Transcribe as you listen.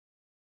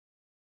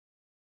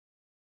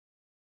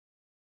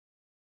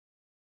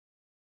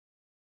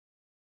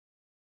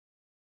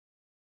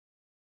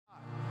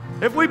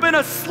If we've been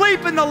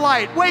asleep in the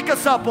light, wake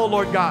us up, oh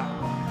Lord God.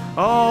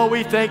 Oh,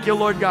 we thank you,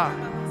 Lord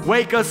God.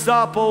 Wake us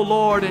up, oh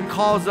Lord, and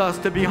cause us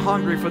to be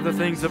hungry for the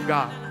things of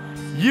God.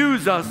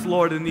 Use us,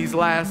 Lord, in these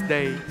last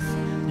days.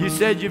 You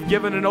said you've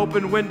given an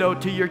open window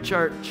to your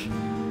church.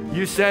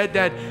 You said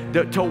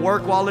that to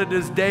work while it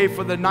is day,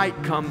 for the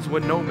night comes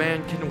when no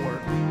man can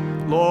work.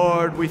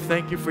 Lord, we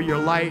thank you for your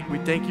light. We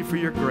thank you for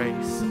your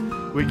grace.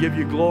 We give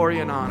you glory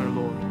and honor,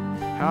 Lord.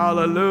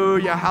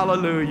 Hallelujah,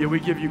 hallelujah. We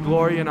give you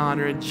glory and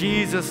honor. In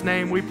Jesus'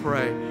 name we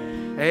pray.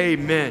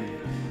 Amen.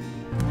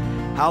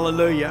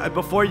 Hallelujah.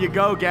 Before you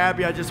go,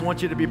 Gabby, I just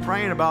want you to be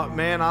praying about,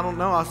 man, I don't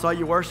know. I saw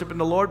you worshiping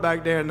the Lord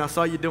back there, and I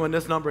saw you doing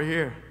this number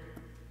here.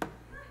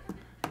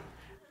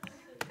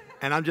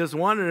 And I'm just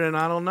wondering,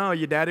 I don't know,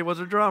 your daddy was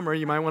a drummer.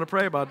 You might want to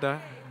pray about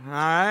that. All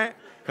right?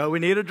 Because we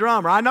need a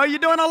drummer. I know you're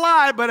doing a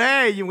lot, but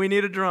hey, we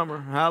need a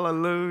drummer.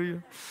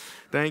 Hallelujah.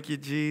 Thank you,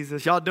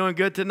 Jesus. Y'all doing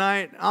good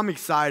tonight? I'm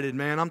excited,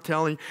 man. I'm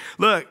telling you.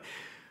 Look,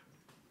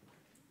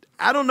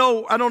 I don't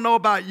know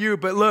about you,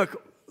 but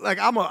look, like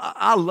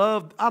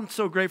I'm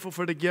so grateful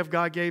for the gift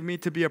God gave me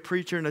to be a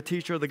preacher and a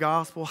teacher of the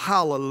gospel.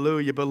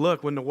 Hallelujah. But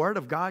look, when the word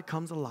of God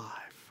comes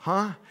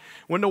alive,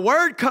 when the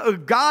word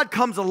of God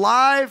comes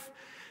alive,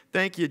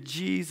 thank you,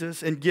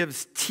 Jesus, and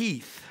gives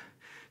teeth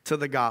to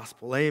the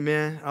gospel.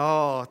 Amen.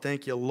 Oh,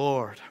 thank you,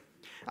 Lord.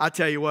 I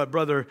tell you what,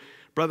 Brother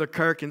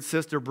Kirk and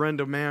Sister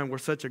Brenda, man, were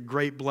such a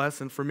great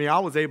blessing for me. I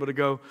was able to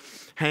go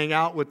hang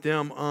out with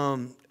them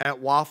at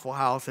Waffle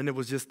House, and it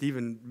was just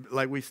even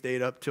like we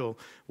stayed up till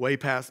way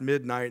past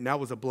midnight, and that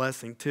was a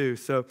blessing too.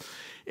 So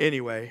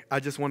anyway, I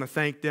just want to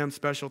thank them.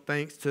 Special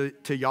thanks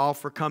to y'all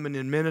for coming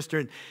and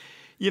ministering.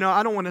 You know,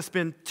 I don't want to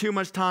spend too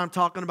much time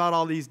talking about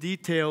all these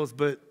details,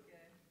 but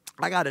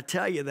I got to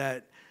tell you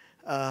that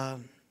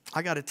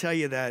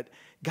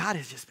God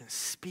has just been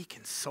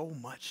speaking so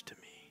much to me.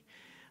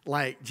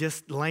 Like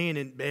just laying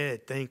in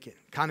bed thinking,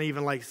 kind of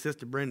even like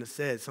Sister Brenda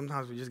said,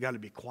 sometimes we just got to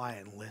be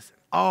quiet and listen.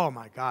 Oh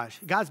my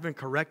gosh, God's been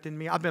correcting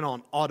me. I've been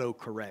on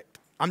autocorrect.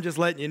 I'm just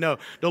letting you know.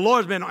 The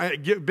Lord's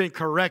been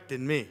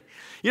correcting me.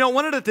 You know,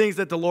 one of the things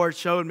that the Lord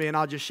showed me, and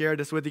I'll just share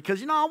this with you, because,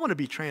 you know, I want to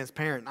be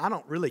transparent. I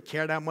don't really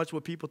care that much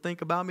what people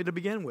think about me to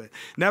begin with.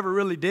 Never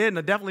really did, and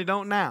I definitely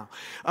don't now.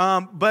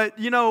 But,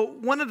 you know,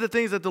 one of the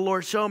things that the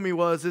Lord showed me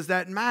is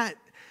that, Matt,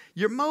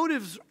 your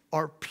motives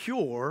are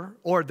pure,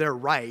 or they're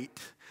right,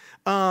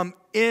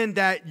 in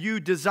that you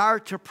desire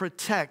to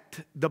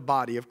protect the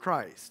body of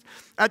Christ.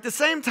 At the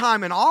same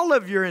time, in all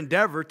of your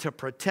endeavor to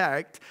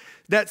protect,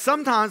 that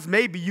sometimes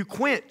maybe you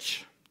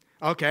quench.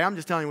 Okay, I'm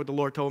just telling you what the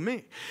Lord told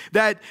me.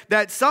 That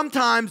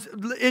sometimes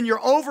in your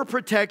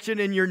overprotection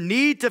and your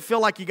need to feel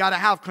like you got to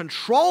have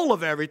control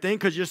of everything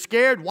because you're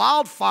scared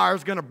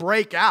wildfire's going to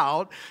break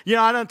out. You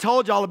know, I done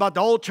told y'all about the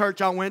old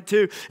church I went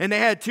to, and they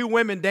had 2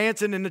 women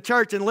dancing in the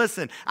church. And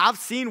listen, I've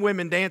seen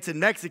women dance in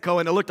Mexico,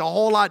 and it looked a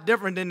whole lot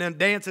different than them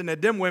dancing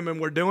that them women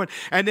were doing.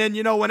 And then,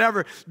 you know,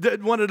 whenever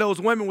one of those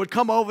women would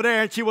come over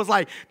there, and she was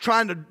like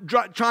trying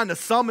to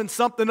summon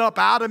something up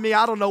out of me.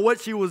 I don't know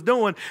what she was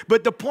doing.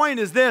 But the point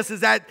is this,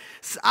 is that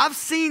I've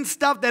seen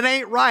stuff that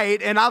ain't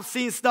right, and I've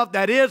seen stuff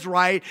that is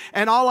right,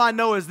 and all I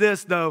know is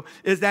this, though,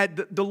 is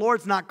that the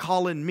Lord's not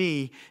calling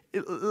me,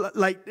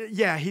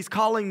 He's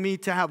calling me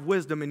to have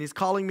wisdom, and He's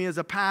calling me as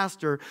a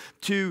pastor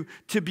to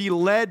be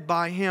led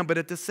by Him, but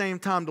at the same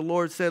time, the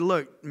Lord said,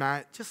 look,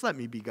 Matt, just let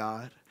me be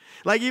God.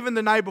 Like even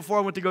the night before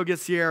I went to go get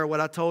Sierra, what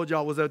I told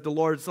y'all was that the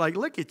Lord's like,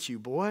 look at you,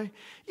 boy.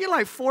 You're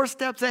like 4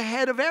 steps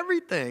ahead of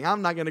everything.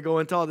 I'm not going to go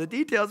into all the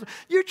details.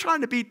 You're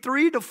trying to be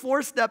 3 to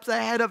 4 steps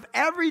ahead of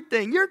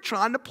everything. You're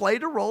trying to play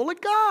the role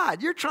of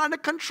God. You're trying to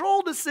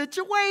control the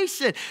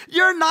situation.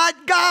 You're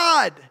not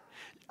God.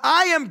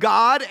 I am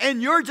God,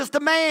 and you're just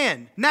a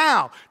man.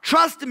 Now,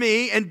 trust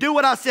me and do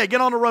what I said. Get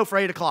on the road for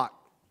 8 o'clock.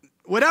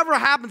 Whatever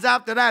happens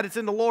after that, it's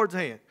in the Lord's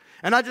hand.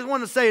 And I just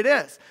want to say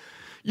this.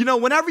 You know,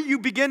 whenever you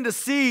begin to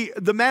see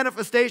the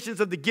manifestations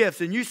of the gifts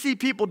and you see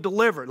people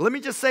delivered, let me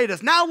just say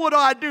this. Now what do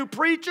I do,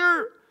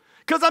 preacher?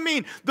 Because, I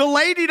mean, the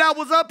lady that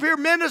was up here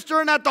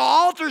ministering at the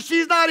altar,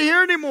 she's not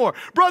here anymore.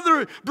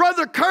 Brother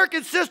Kirk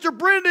and Sister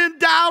Brenda in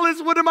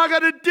Dallas, what am I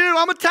going to do?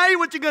 I'm going to tell you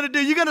what you're going to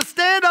do. You're going to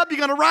stand up. You're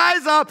going to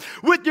rise up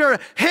with your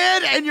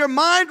head and your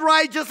mind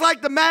right, just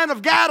like the man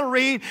of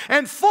Gadarene,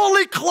 and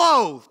fully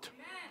clothed.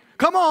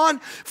 Come on,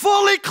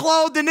 fully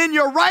clothed and in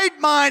your right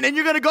mind, and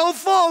you're going to go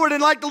forward.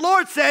 And like the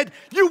Lord said,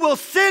 you will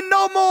sin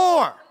no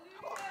more.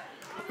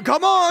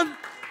 Come on.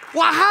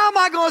 Well, how am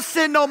I going to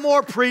sin no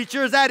more,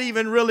 preacher? Is that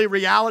even really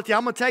reality?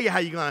 I'm going to tell you how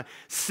you're going to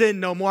sin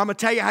no more. I'm going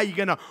to tell you how you're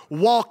going to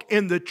walk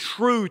in the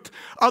truth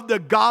of the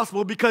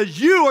gospel, because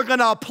you are going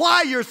to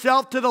apply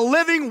yourself to the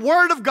living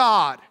Word of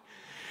God.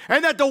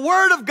 And that the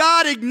Word of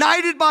God,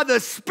 ignited by the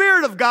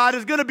Spirit of God,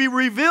 is going to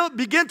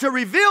begin to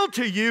reveal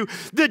to you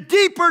the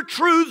deeper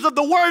truths of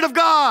the Word of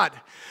God.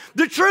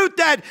 The truth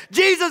that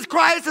Jesus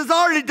Christ has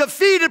already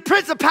defeated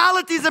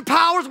principalities and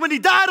powers when he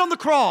died on the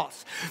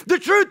cross. The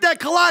truth that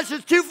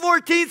Colossians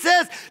 2:14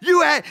 says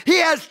he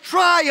has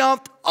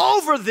triumphed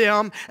over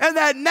them, and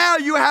that now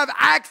you have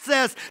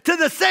access to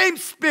the same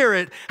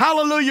Spirit.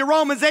 Hallelujah.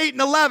 Romans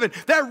 8:11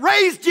 that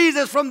raised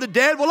Jesus from the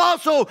dead will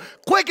also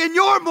quicken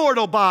your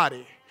mortal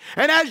body.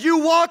 And as you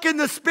walk in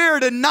the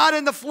Spirit and not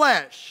in the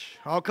flesh.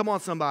 Oh, come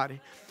on,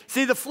 somebody.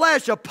 See, the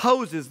flesh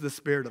opposes the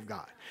Spirit of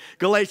God.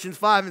 Galatians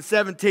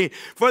 5:17.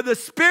 For the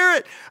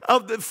spirit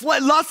of the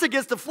lusts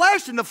against the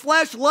flesh, and the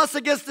flesh lusts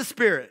against the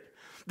spirit.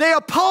 They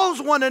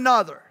oppose one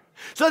another,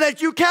 so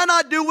that you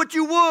cannot do what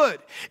you would.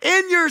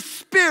 In your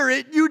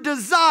spirit, you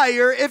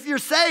desire, if you're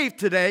saved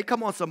today.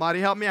 Come on, somebody,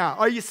 help me out.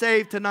 Are you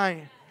saved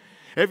tonight?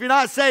 If you're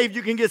not saved,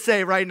 you can get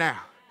saved right now.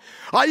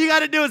 All you got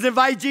to do is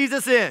invite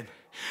Jesus in.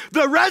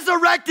 The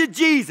resurrected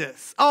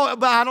Jesus. Oh,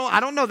 but I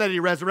don't know that he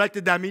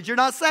resurrected. That means you're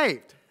not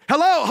saved.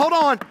 Hello, hold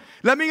on.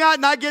 Let me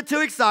not get too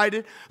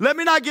excited. Let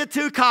me not get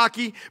too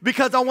cocky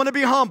because I want to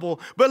be humble.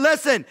 But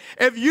listen,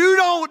 if you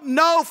don't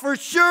know for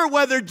sure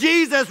whether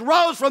Jesus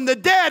rose from the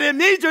dead, it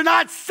means you're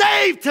not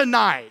saved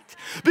tonight.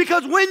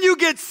 Because when you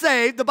get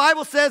saved, the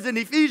Bible says in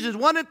Ephesians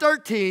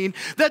 1:13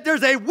 that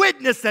there's a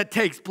witness that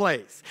takes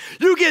place.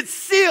 You get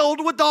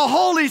sealed with the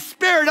Holy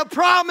Spirit of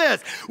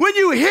promise. When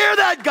you hear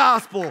that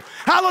gospel,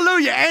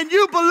 hallelujah, and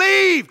you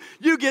believe,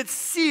 you get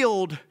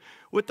sealed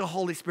with the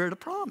Holy Spirit of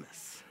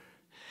promise.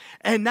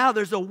 And now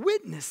there's a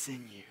witness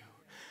in you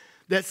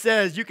that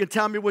says, you can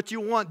tell me what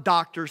you want,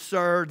 doctor,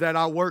 sir, that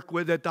I work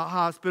with at the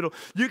hospital.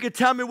 You can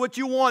tell me what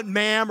you want,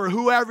 ma'am, or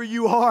whoever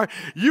you are.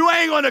 You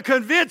ain't going to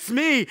convince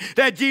me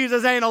that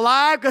Jesus ain't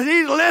alive, because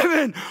he's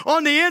living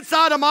on the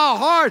inside of my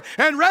heart.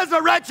 And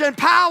resurrection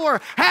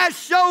power has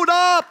showed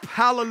up.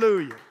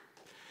 Hallelujah.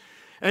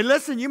 And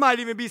listen, you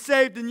might even be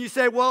saved and you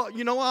say, well,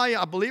 you know,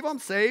 I believe I'm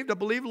saved. I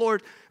believe,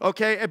 Lord,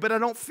 okay, but I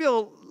don't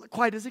feel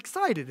quite as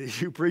excited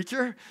as you,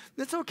 preacher.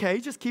 It's okay.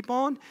 Just keep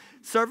on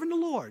serving the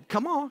Lord.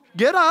 Come on.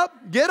 Get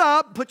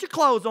up, put your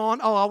clothes on.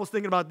 Oh, I was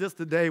thinking about this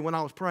today when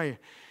I was praying.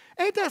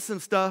 Ain't that some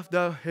stuff,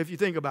 though, if you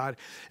think about it?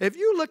 If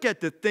you look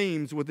at the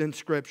themes within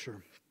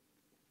Scripture,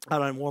 I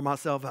don't wore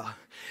myself out.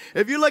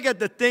 If you look at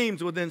the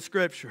themes within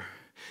Scripture,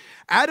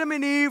 Adam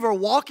and Eve are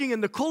walking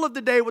in the cool of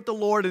the day with the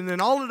Lord, and then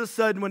all of a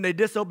sudden when they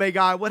disobey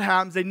God, what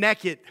happens? They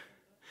naked.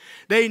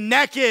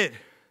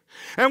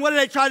 And what do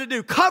they try to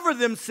do? Cover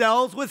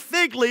themselves with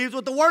fig leaves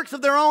with the works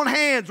of their own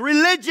hands.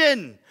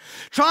 Religion.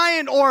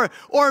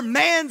 Or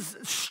man's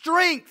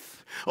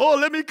strength. Oh,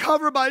 let me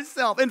cover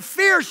myself. And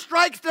fear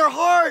strikes their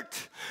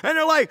heart. And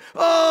they're like,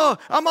 oh,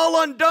 I'm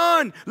all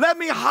undone. Let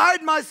me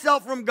hide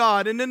myself from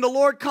God. And then the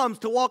Lord comes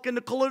to walk in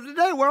the cool of the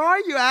day. Where are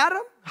you,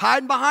 Adam?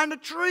 Hiding behind a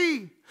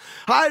tree.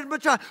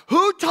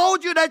 Who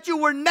told you that you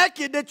were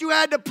naked, that you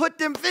had to put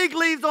them fig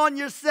leaves on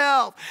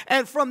yourself?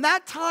 And from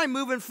that time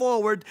moving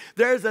forward,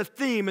 there's a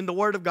theme in the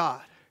Word of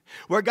God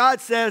where God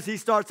says, he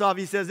starts off,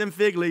 he says, them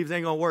fig leaves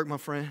ain't going to work, my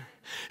friend.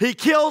 He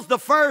kills the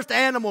first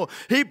animal.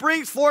 He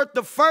brings forth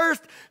the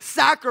first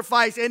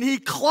sacrifice, and he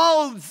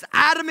clothes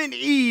Adam and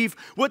Eve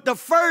with the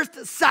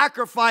first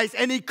sacrifice,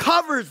 and he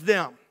covers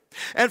them.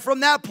 And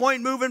from that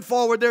point moving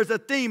forward, there's a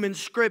theme in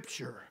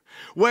Scripture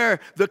where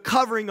the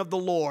covering of the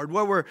Lord,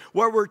 where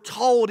we're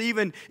told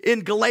even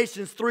in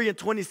Galatians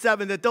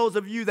 3:27 that those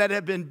of you that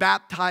have been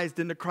baptized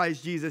into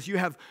Christ Jesus, you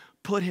have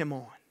put him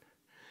on.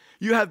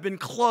 You have been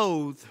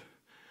clothed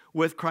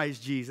with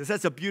Christ Jesus.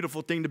 That's a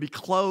beautiful thing, to be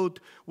clothed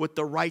with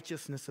the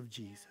righteousness of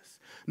Jesus.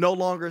 No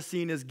longer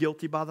seen as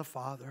guilty by the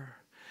Father.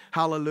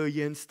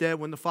 Hallelujah. Instead,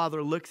 when the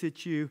Father looks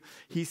at you,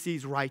 he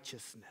sees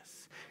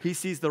righteousness. He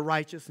sees the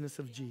righteousness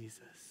of Jesus.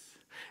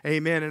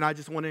 Amen. And I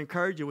just want to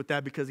encourage you with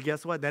that, because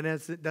guess what?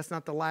 That's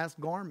not the last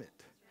garment.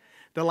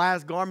 The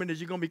last garment is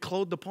you're going to be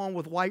clothed upon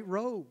with white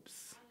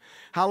robes.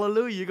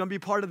 Hallelujah. You're going to be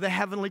part of the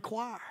heavenly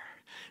choir.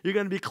 You're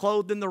going to be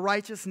clothed in the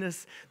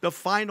righteousness, the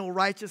final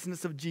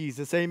righteousness of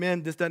Jesus.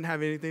 Amen. This doesn't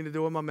have anything to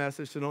do with my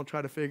message, so don't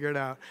try to figure it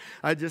out.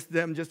 I'm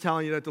just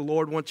telling you that the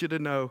Lord wants you to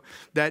know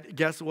that,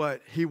 guess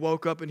what? He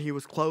woke up and he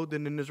was clothed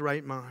and in his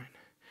right mind.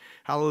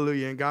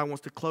 Hallelujah. And God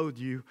wants to clothe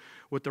you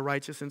with the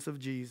righteousness of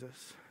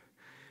Jesus.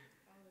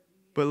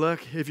 But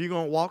look, if you're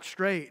going to walk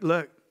straight,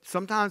 look,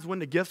 sometimes when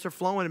the gifts are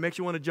flowing, it makes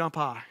you want to jump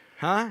high.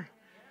 Huh?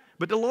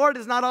 But the Lord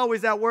is not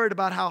always that worried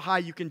about how high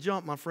you can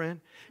jump, my friend.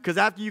 Because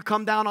after you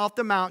come down off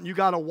the mountain, you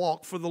got to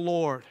walk for the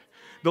Lord.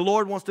 The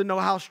Lord wants to know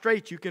how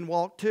straight you can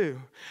walk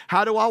too.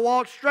 How do I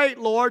walk straight,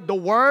 Lord? The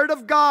Word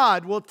of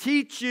God will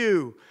teach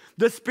you.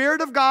 The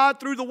Spirit of God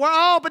through the Word.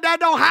 Oh, but that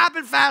don't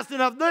happen fast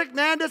enough. Look,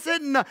 man, this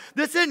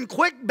isn't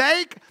quick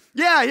bake.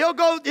 Yeah, he'll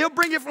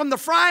bring it from the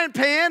frying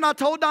pan. I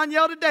told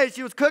Danielle today,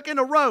 she was cooking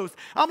a roast.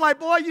 I'm like,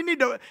 boy, you need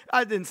to,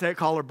 I didn't say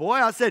call her boy.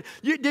 I said,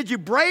 did you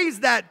braise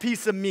that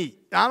piece of meat?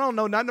 I don't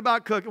know nothing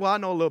about cooking. Well, I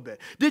know a little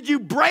bit. Did you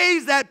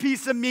braise that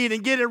piece of meat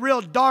and get it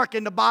real dark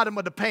in the bottom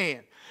of the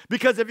pan?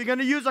 Because if you're going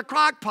to use a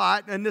crock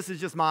pot, and this is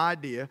just my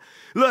idea,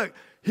 look,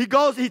 he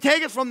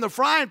takes it from the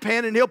frying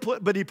pan and he's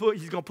going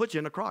to put you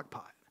in a crock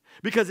pot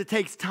because it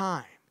takes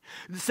time.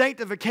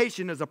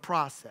 Sanctification is a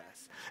process.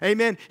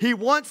 Amen. He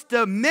wants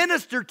to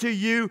minister to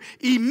you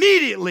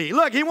immediately.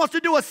 Look, he wants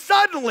to do it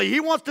suddenly. He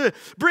wants to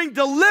bring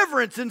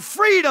deliverance and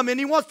freedom, and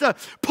he wants to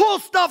pull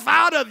stuff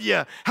out of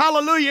you.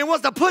 Hallelujah. He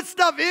wants to put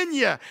stuff in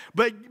you.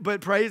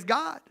 But praise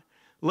God.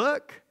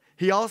 Look,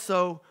 he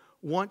also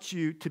wants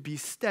you to be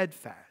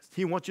steadfast.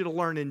 He wants you to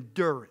learn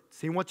endurance.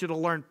 He wants you to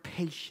learn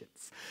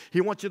patience. He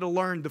wants you to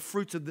learn the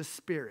fruits of the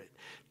Spirit,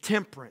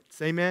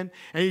 temperance. Amen.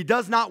 And he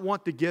does not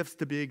want the gifts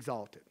to be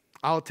exalted.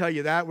 I'll tell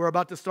you that. We're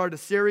about to start a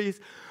series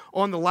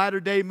on the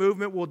latter-day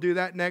movement. We'll do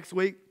that next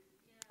week.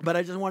 But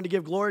I just wanted to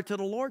give glory to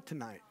the Lord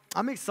tonight.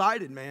 I'm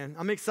excited, man.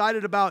 I'm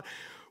excited about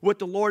what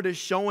the Lord is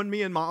showing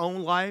me in my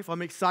own life.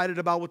 I'm excited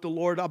about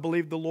what I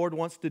believe the Lord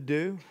wants to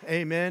do.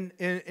 Amen.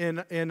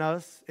 In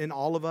us, in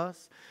all of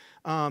us.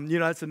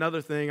 That's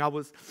another thing.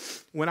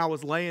 When I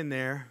was laying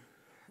there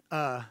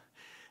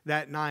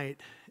that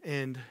night,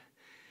 and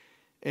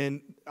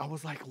I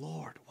was like,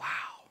 Lord, wow.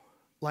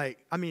 Look,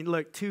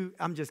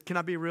 can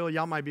I be real?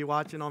 Y'all might be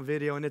watching on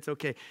video, and it's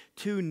okay.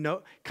 Kind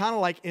of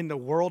like in the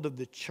world of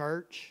the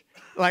church.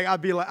 Like,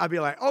 I'd be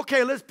like,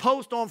 okay, let's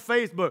post on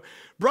Facebook.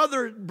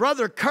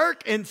 Brother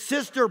Kirk and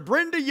Sister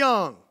Brenda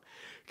Young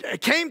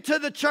came to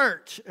the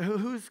church.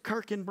 Who's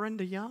Kirk and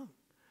Brenda Young?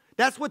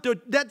 That's what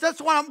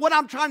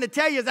I'm trying to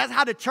tell you is that's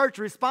how the church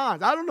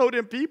responds. I don't know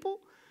them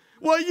people.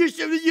 Well,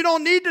 you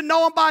don't need to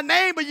know them by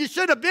name, but you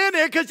should have been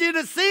there because you'd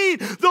have seen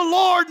the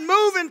Lord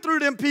moving through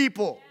them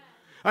people.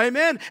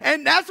 Amen.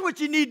 And that's what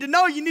you need to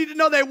know. You need to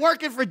know they're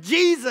working for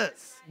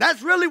Jesus.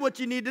 That's really what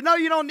you need to know.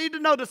 You don't need to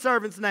know the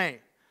servant's name.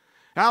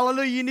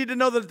 Hallelujah. You need to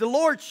know that the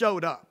Lord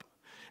showed up.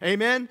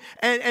 Amen.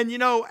 And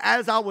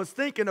as I was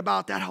thinking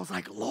about that, I was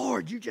like,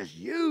 Lord, you just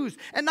used.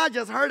 And not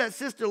just her, that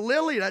Sister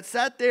Lily that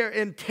sat there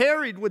and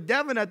tarried with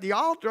Devin at the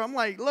altar. I'm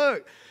like,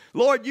 look,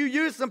 Lord, you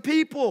used some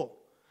people.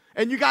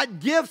 And you got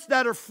gifts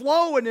that are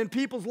flowing in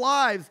people's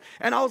lives.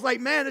 And I was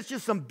like, man, it's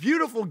just some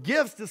beautiful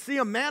gifts to see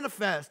them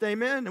manifest.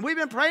 Amen. And we've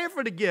been praying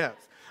for the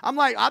gifts. I'm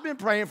like, I've been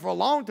praying for a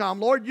long time.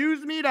 Lord,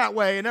 use me that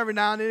way. And every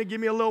now and then, give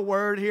me a little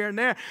word here and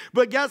there.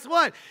 But guess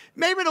what?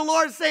 Maybe the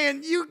Lord's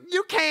saying,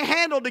 you can't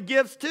handle the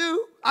gifts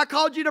too. I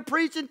called you to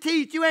preach and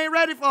teach. You ain't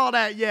ready for all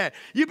that yet.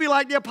 You be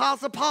like the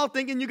Apostle Paul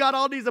thinking you got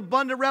all these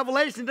abundant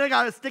revelations. They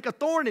got to stick a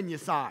thorn in your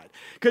side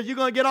because you're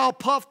going to get all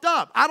puffed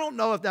up. I don't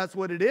know if that's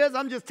what it is.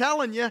 I'm just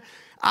telling you.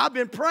 I've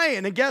been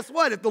praying, and guess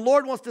what? If the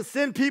Lord wants to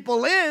send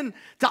people in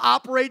to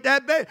operate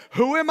that way,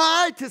 who am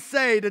I to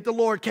say that the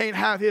Lord can't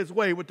have his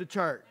way with the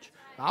church?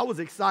 I was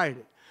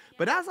excited.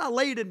 But as I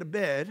laid in the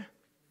bed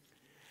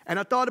and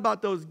I thought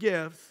about those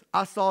gifts,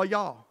 I saw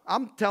y'all.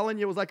 I'm telling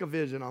you, it was like a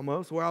vision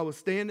almost, where I was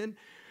standing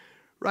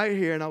right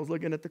here and I was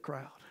looking at the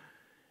crowd.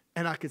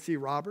 And I could see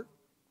Robert.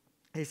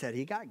 He said,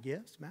 he got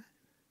gifts, man.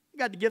 He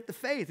got the gift of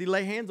faith. He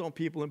lay hands on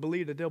people and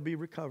believe that they'll be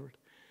recovered.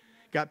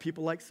 Got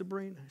people like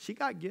Sabrina. She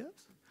got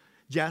gifts.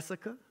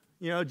 Jessica.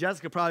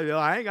 Jessica probably,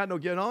 I ain't got no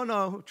gift. Oh,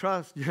 no,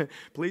 trust.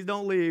 Please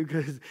don't leave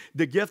because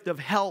the gift of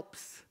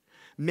helps.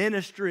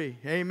 Ministry,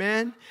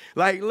 amen.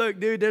 Like, look,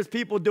 dude, there's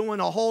people doing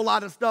a whole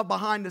lot of stuff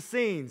behind the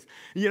scenes.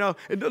 The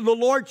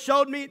Lord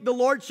showed me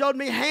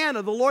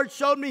Hannah. The Lord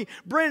showed me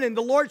Brennan.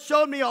 The Lord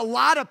showed me a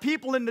lot of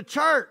people in the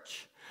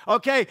church.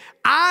 Okay,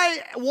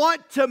 I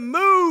want to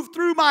move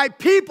through my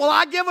people.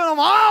 I give them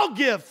all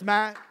gifts,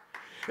 man.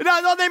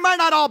 No, they might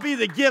not all be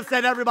the gifts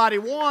that everybody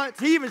wants.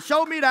 He even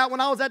showed me that when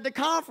I was at the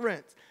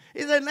conference.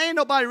 He said, ain't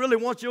nobody really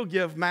wants your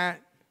gift,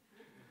 Matt.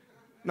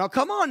 Now,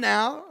 come on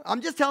now. I'm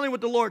just telling you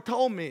what the Lord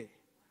told me.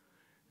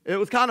 It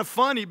was kind of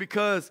funny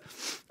because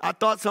I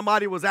thought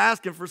somebody was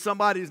asking for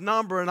somebody's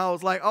number, and I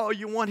was like, oh,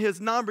 you want his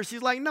number?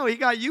 She's like, no, he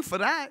got you for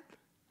that.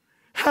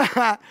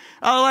 I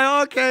was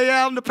like, okay,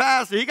 yeah, I'm the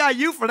pastor. He got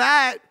you for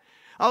that.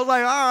 I was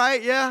like, all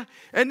right, yeah.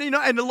 And you know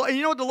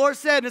what the Lord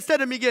said? Instead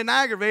of me getting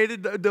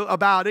aggravated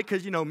about it,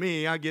 because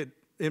me, I get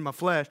in my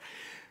flesh.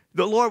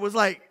 The Lord was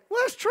like,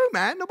 well, it's true,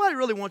 man. Nobody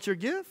really wants your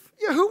gift.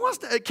 Yeah, who wants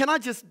to? Can I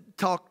just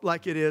talk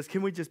like it is?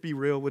 Can we just be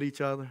real with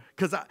each other?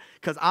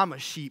 Because I'm a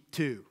sheep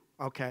too,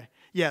 okay?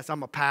 Yes,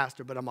 I'm a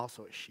pastor, but I'm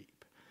also a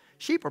sheep.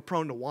 Sheep are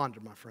prone to wander,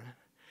 my friend.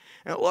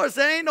 And the Lord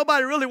said, ain't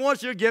nobody really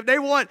wants your gift.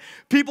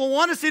 People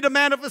want to see the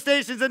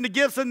manifestations and the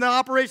gifts and the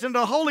operation of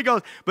the Holy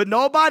Ghost, but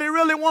nobody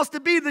really wants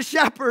to be the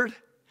shepherd.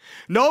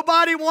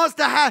 Nobody wants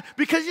to have,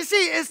 because you see,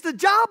 it's the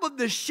job of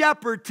the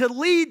shepherd to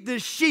lead the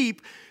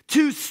sheep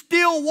to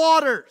still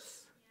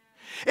waters.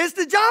 It's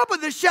the job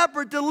of the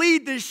shepherd to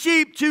lead the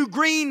sheep to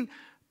green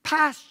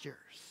pastures.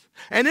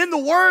 And in the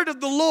word of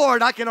the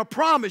Lord, I can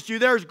promise you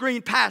there's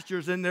green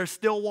pastures and there's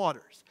still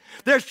waters.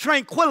 There's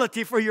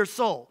tranquility for your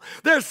soul.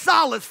 There's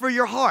solace for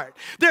your heart.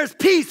 There's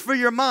peace for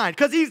your mind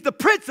because he's the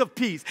Prince of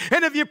Peace.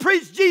 And if you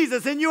preach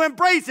Jesus and you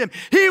embrace him,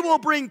 he will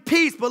bring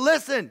peace. But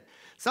listen,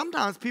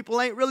 sometimes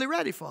people ain't really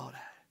ready for all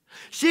that.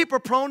 Sheep are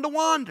prone to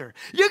wander.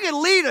 You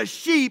can lead a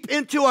sheep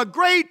into a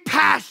great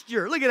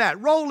pasture. Look at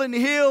that, rolling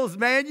hills,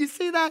 man. You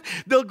see that?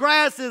 The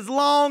grass is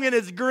long and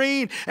it's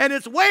green and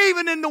it's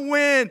waving in the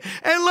wind.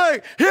 And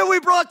look, here we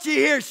brought you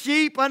here,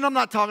 sheep. And I'm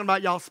not talking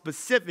about y'all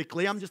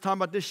specifically. I'm just talking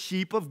about the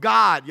sheep of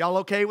God. Y'all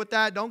okay with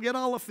that? Don't get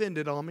all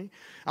offended on me.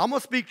 I'm going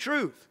to speak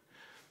truth.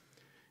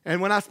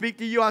 And when I speak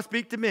to you, I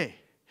speak to me.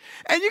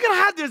 And you're going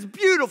to have this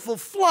beautiful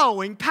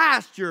flowing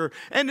pasture,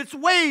 and it's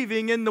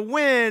waving in the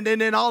wind,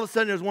 and then all of a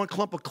sudden there's one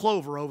clump of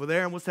clover over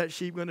there, and what's that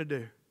sheep going to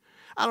do?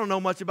 I don't know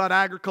much about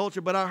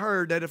agriculture, but I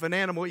heard that if an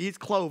animal eats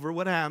clover,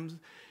 what happens?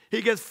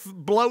 He gets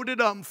bloated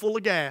up and full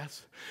of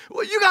gas.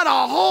 Well, you got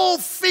a whole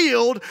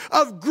field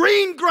of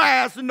green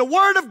grass and the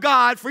Word of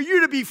God for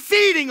you to be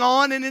feeding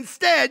on, and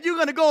instead you're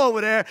going to go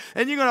over there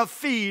and you're going to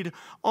feed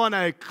on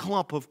a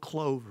clump of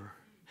clover.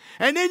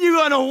 And then you're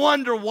going to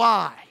wonder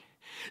why.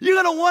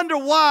 You're going to wonder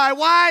why.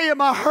 Why am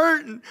I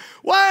hurting?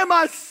 Why am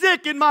I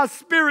sick in my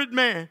spirit,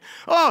 man?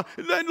 Oh,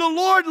 the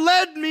Lord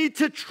led me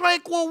to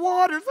tranquil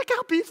waters. Look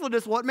how peaceful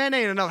this water. Man,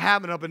 there ain't enough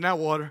happening up in that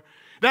water.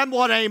 That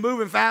water ain't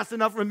moving fast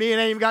enough for me. It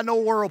ain't even got no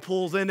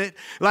whirlpools in it.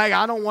 Like,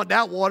 I don't want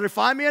that water.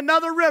 Find me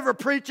another river,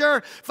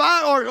 preacher.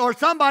 Or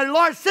somebody,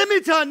 Lord, send me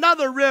to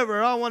another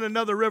river. I want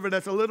another river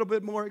that's a little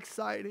bit more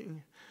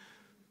exciting.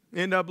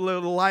 End up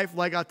living a life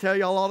like I tell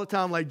y'all all the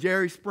time, like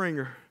Jerry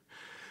Springer.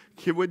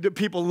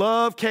 People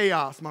love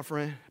chaos, my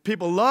friend.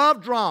 People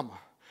love drama.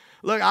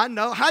 Look, I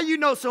know. How you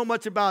know so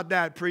much about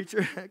that,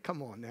 preacher?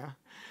 Come on now.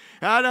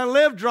 I done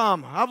lived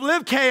drama. I've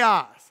lived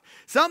chaos.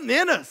 Something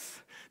in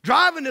us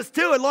driving us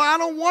to it. Lord, I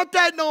don't want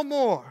that no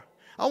more.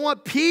 I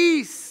want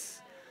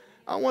peace.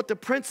 I want the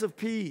Prince of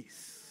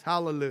Peace.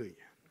 Hallelujah.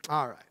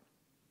 All right.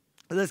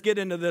 Let's get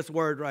into this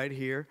word right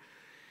here.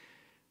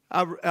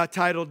 I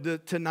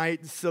titled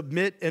tonight,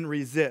 Submit and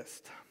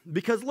Resist.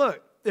 Because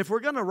look, if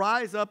we're going to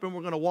rise up and we're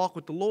going to walk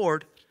with the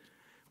Lord,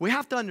 we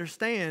have to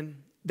understand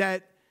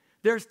that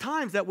there's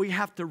times that we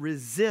have to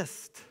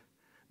resist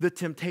the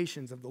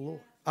temptations of the Lord,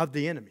 of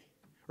the enemy,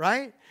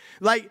 right?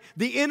 Like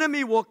the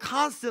enemy will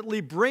constantly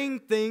bring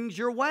things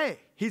your way.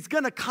 He's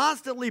going to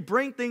constantly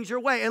bring things your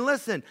way. And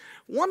listen,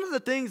 one of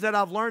the things that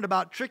I've learned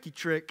about Tricky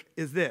Trick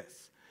is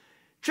this.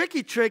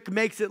 Tricky Trick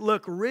makes it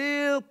look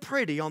real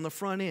pretty on the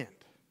front end.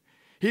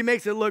 He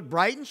makes it look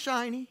bright and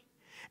shiny,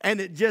 and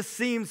it just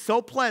seems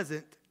so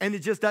pleasant. And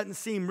it just doesn't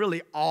seem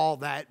really all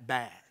that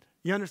bad.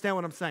 You understand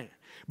what I'm saying?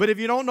 But if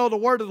you don't know the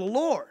word of the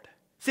Lord,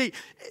 see,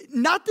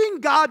 nothing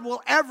God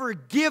will ever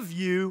give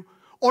you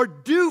or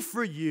do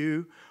for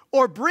you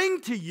or bring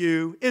to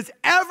you is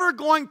ever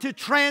going to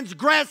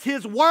transgress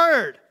his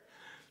word.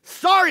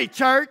 Sorry,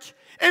 church.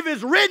 If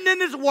it's written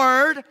in his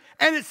word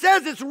and it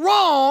says it's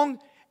wrong,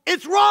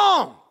 it's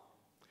wrong.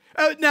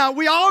 Now,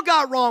 we all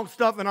got wrong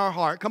stuff in our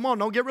heart. Come on,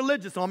 don't get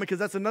religious on me, because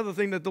that's another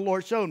thing that the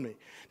Lord showed me.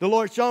 The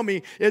Lord showed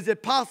me, is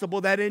it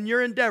possible that in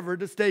your endeavor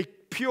to stay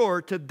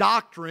pure to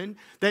doctrine,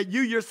 that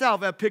you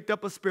yourself have picked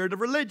up a spirit of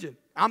religion?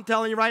 I'm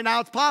telling you right now,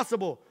 it's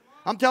possible.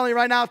 I'm telling you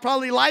right now, it's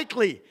probably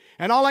likely.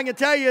 And all I can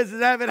tell you is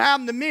that if it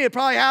happened to me, it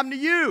probably happened to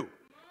you.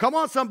 Come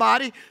on,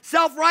 somebody.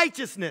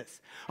 Self-righteousness.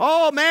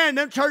 Oh, man,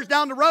 them church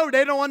down the road,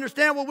 they don't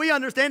understand what we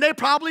understand. They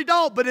probably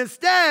don't. But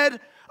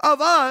instead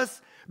of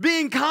us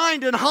being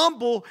kind and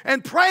humble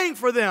and praying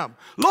for them,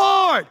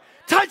 Lord,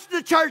 touch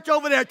the church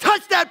over there.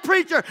 Touch that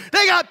preacher.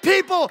 They got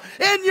people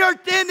in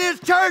this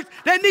church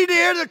that need to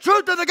hear the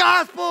truth of the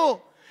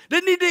gospel. They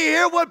need to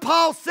hear what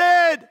Paul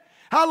said.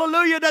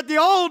 Hallelujah, that the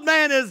old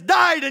man has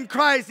died in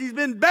Christ. He's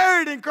been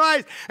buried in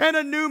Christ, and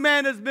a new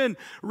man has been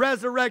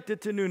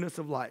resurrected to newness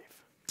of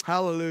life.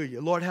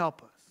 Hallelujah. Lord,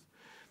 help us.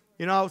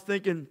 You know, I was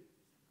thinking,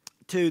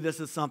 too, this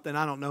is something,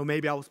 I don't know,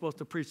 maybe I was supposed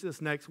to preach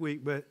this next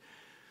week, but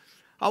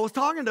I was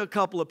talking to a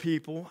couple of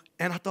people,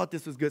 and I thought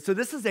this was good. So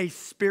this is a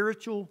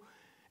spiritual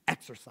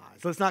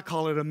exercise. Let's not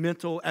call it a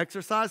mental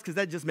exercise, because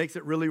that just makes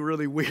it really,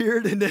 really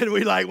weird, and then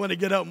we like want to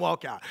get up and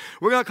walk out.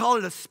 We're going to call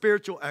it a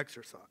spiritual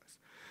exercise.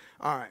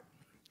 All right.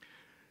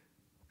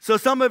 So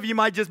some of you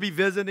might just be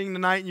visiting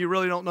tonight, and you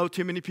really don't know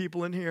too many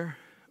people in here,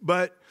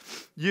 but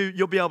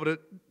you'll be able to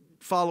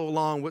follow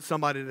along with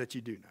somebody that you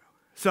do know.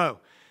 So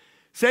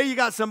say you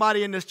got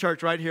somebody in this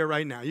church right here,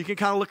 right now. You can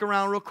kind of look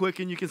around real quick,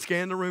 and you can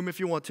scan the room if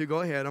you want to.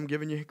 Go ahead. I'm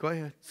giving you, go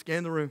ahead.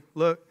 Scan the room.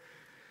 Look.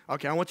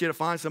 Okay, I want you to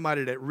find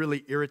somebody that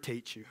really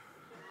irritates you.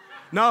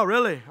 No,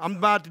 really. I'm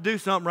about to do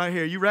something right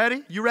here. You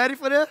ready? You ready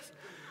for this?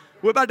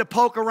 We're about to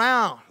poke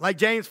around. Like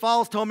James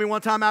Falls told me one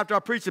time after I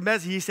preached the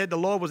message, he said the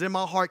Lord was in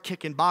my heart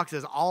kicking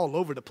boxes all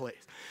over the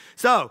place.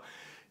 So,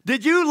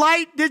 did your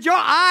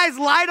eyes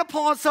light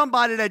upon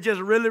somebody that just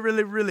really,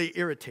 really, really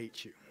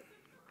irritates you?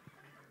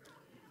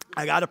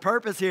 I got a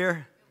purpose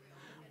here.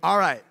 All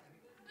right.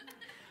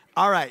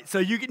 All right.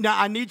 So now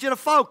I need you to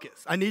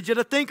focus. I need you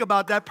to think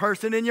about that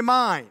person in your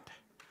mind.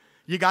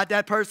 You got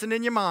that person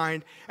in your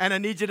mind, and I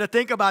need you to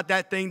think about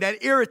that thing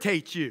that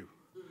irritates you.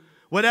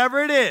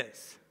 Whatever it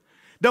is.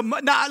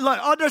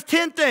 There's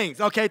 10 things.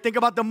 Okay, think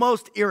about the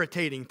most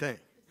irritating thing.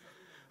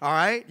 All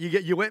right?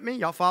 You with me?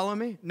 Y'all follow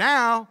me?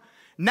 Now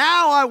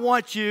I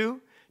want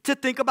you to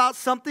think about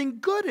something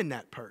good in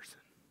that person.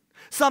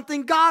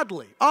 Something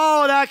godly.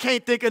 Oh, I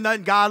can't think of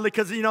nothing godly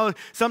because,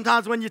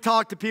 sometimes when you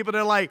talk to people,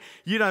 they're like,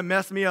 you done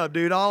messed me up,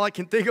 dude. All I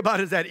can think about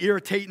is that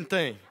irritating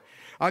thing.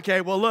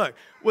 Okay, well, look.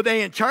 Were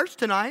they in church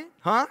tonight?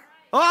 Huh?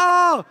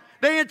 Oh,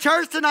 they in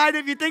church tonight.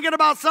 If you're thinking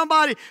about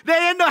somebody,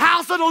 they in the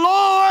house of the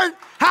Lord.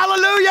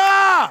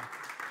 Hallelujah.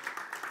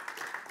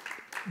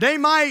 They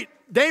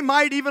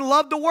might even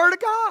love the Word of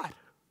God.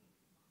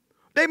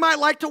 They might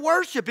like to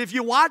worship. If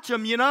you watch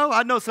them,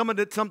 I know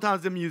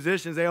sometimes the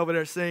musicians, they over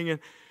there singing,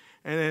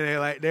 and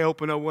then they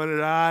open up one of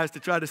their eyes to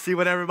try to see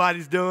what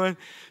everybody's doing.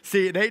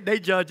 See, they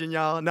judging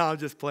y'all. No, I'm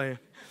just playing.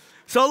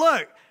 So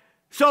look,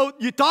 so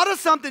you thought of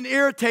something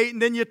irritating,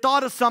 then you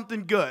thought of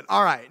something good.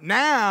 All right,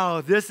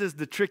 now this is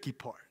the tricky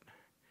part.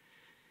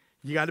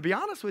 You got to be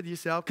honest with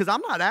yourself, because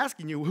I'm not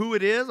asking you who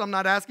it is. I'm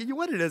not asking you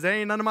what it is. It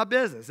ain't none of my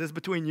business. It's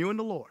between you and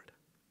the Lord.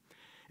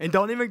 And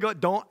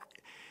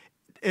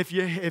if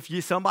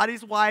you're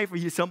somebody's wife or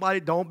you're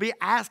somebody, don't be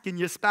asking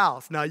your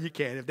spouse. Now you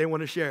can if they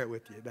want to share it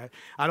with you.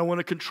 I don't want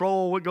to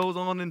control what goes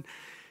on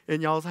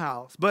in y'all's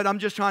house. But I'm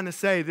just trying to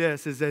say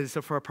this is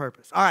for a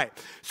purpose. All right,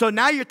 so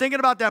now you're thinking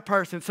about that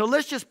person. So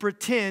let's just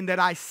pretend that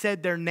I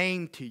said their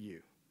name to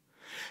you.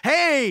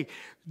 Hey,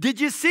 did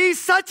you see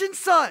such and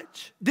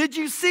such? Did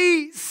you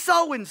see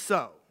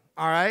so-and-so?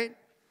 All right,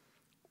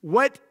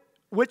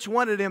 which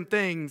one of them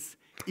things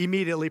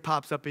immediately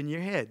pops up in your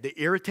head? The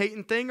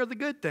irritating thing or the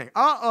good thing?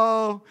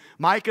 Uh-oh.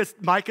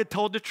 Micah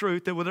told the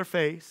truth with her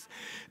face.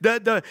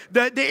 The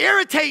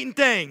irritating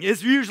thing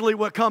is usually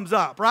what comes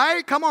up,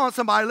 right? Come on,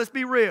 somebody, let's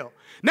be real.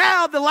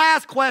 Now, the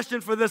last question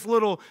for this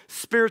little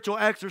spiritual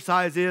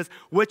exercise is,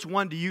 which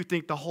one do you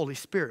think the Holy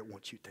Spirit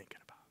wants you thinking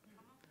about?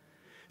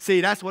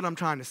 See, that's what I'm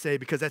trying to say,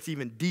 because that's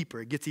even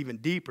deeper. It gets even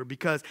deeper,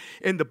 because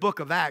in the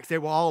book of Acts, they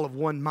were all of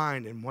one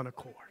mind and one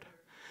accord.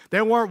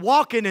 They weren't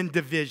walking in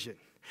division.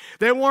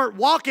 They weren't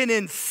walking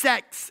in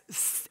sects,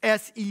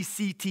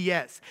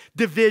 S-E-C-T-S,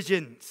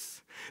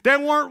 divisions. They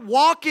weren't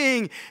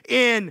walking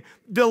in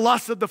the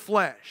lust of the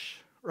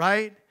flesh,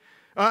 right?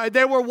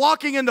 They were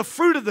walking in the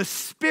fruit of the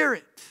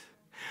Spirit.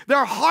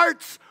 Their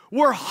hearts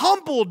were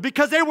humbled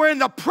because they were in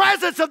the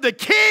presence of the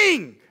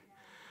King.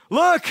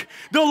 Look,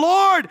 the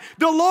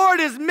Lord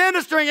is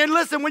ministering. And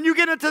listen, when you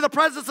get into the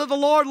presence of the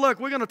Lord,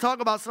 look, we're going to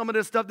talk about some of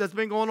this stuff that's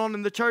been going on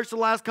in the church the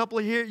last couple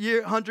of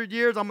 100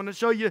 years. I'm going to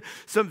show you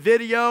some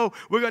video.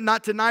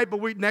 Not tonight,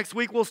 but next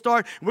week we'll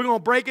start. We're going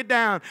to break it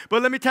down.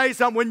 But let me tell you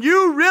something. When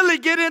you really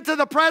get into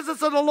the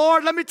presence of the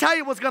Lord, let me tell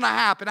you what's going to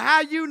happen.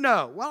 How you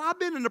know? Well, I've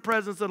been in the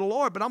presence of the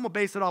Lord, but I'm going to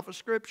base it off of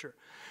Scripture.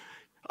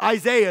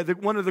 Isaiah,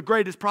 one of the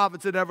greatest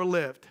prophets that ever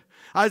lived.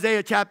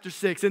 Isaiah chapter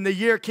 6, in the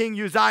year King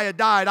Uzziah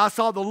died, I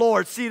saw the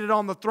Lord seated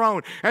on the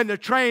throne, and the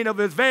train of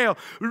his veil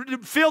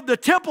filled the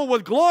temple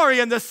with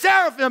glory, and the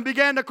seraphim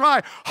began to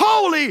cry,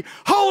 Holy,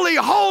 holy,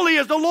 holy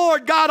is the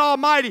Lord God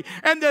Almighty.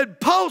 And the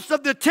posts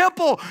of the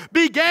temple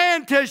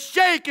began to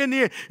shake,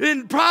 and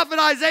prophet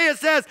Isaiah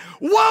says,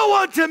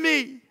 Woe unto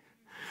me!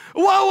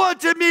 Woe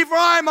unto me, for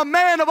I am a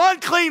man of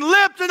unclean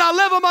lips, and I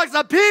live amongst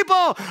a people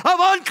of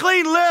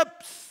unclean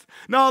lips.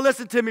 No,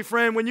 listen to me,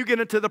 friend. When you get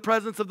into the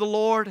presence of the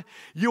Lord,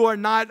 you are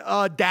not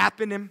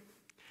dapping him.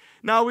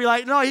 No,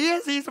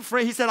 he's a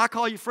friend. He said, I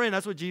call you friend.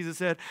 That's what Jesus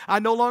said. I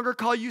no longer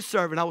call you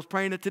servant. I was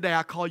praying it today.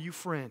 I call you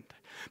friend,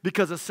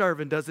 because a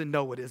servant doesn't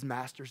know what his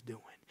master's doing.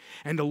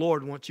 And the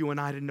Lord wants you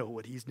and I to know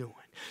what he's doing,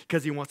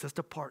 because he wants us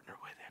to partner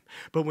with him.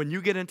 But when you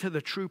get into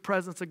the true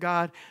presence of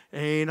God,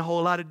 there ain't a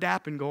whole lot of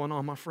dapping going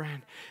on, my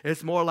friend.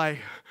 It's more like,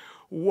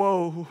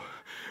 woe,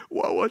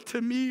 woe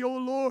unto me, O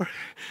Lord.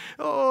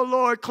 Oh,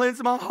 Lord,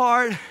 cleanse my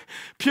heart.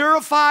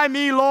 Purify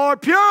me,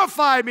 Lord.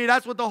 Purify me.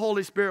 That's what the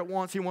Holy Spirit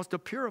wants. He wants to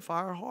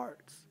purify our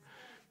hearts.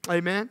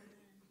 Amen.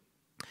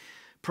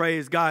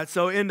 Praise God.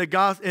 So in the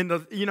gospel,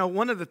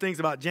 one of the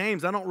things about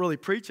James, I don't really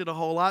preach it a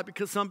whole lot,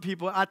 because some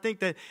people, I think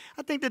that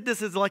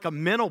this is like a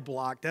mental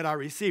block that I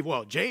receive.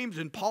 Well, James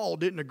and Paul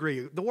didn't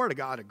agree. The Word of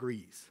God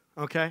agrees,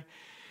 okay?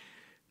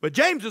 But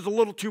James is a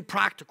little too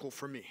practical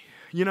for me.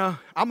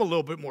 I'm a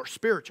little bit more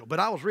spiritual. But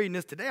I was reading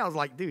this today. I was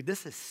like, dude,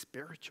 this is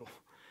spiritual.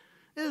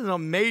 This is a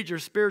major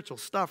spiritual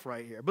stuff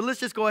right here. But let's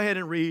just go ahead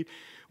and read.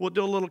 We'll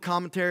do a little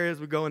commentary as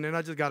we go, and then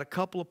I just got a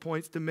couple of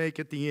points to make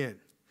at the end.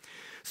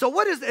 So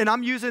and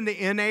I'm using the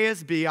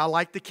NASB. I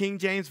like the King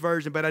James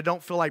Version, but I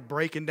don't feel like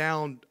breaking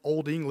down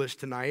Old English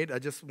tonight. I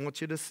just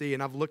want you to see,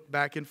 and I've looked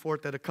back and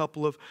forth at a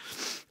couple of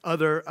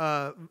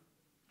other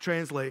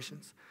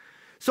translations.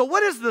 So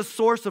what is the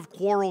source of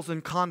quarrels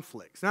and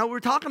conflicts? Now, we're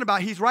talking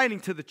about, he's writing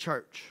to the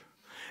church.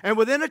 And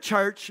within a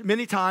church,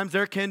 many times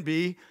there can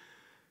be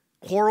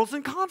quarrels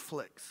and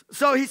conflicts.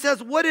 So he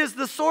says, what is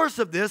the source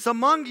of this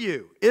among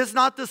you? Is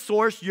not the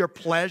source your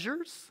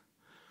pleasures?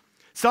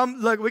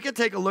 Look, we can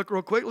take a look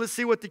real quick. Let's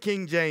see what the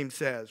King James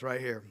says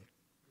right here.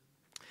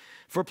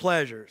 For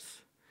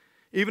pleasures.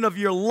 Even of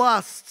your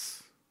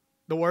lusts.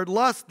 The word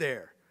lust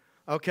there.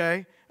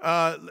 Okay?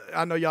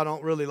 I know y'all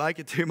don't really like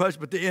it too much,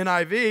 but the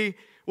NIV,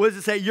 what does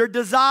it say? Your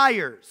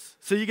desires.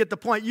 So you get the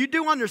point. You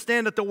do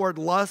understand that the word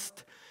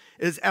lust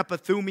is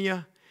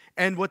epithumia,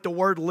 And what the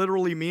word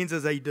literally means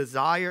is a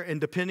desire, and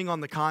depending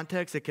on the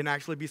context, it can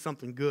actually be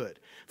something good.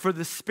 For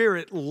the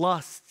Spirit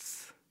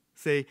lusts.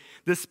 See,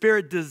 the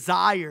Spirit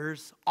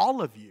desires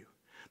all of you.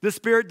 The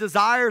Spirit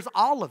desires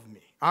all of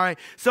me. All right,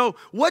 so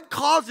what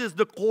causes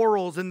the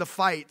quarrels and the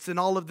fights and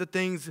all of the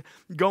things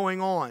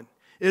going on?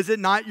 Is it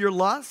not your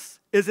lusts?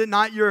 Is it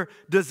not your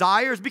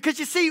desires? Because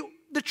you see,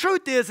 the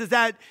truth is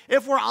that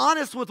if we're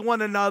honest with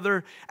one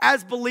another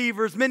as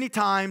believers, many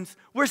times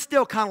we're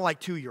still kind of like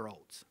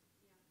 2-year-olds.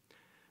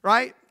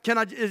 Right?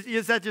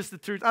 Is that just the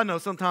truth? I know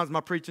sometimes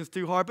my preaching's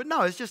too hard, but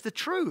no, it's just the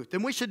truth.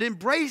 And we should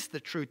embrace the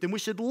truth, and we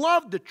should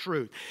love the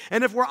truth.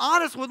 And if we're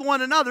honest with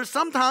one another,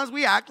 sometimes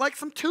we act like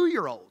some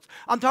 2-year-olds.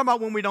 I'm talking about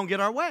when we don't get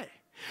our way.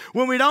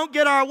 When we don't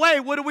get our way,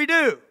 what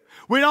do?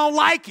 We don't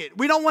like it.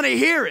 We don't want to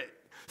hear it.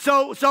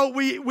 So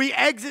we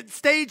exit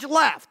stage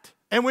left.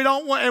 And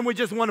we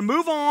just want to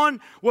move on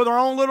with our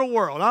own little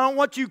world. I don't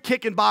want you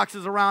kicking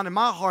boxes around in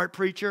my heart,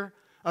 preacher.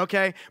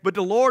 Okay? But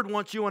the Lord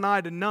wants you and I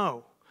to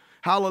know,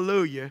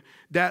 hallelujah,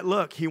 that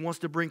look, He wants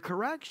to bring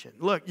correction.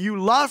 Look, you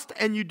lust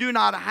and you do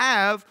not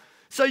have,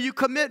 so you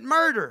commit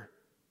murder.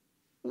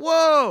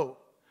 Whoa.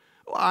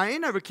 Well, I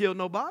ain't never killed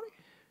nobody.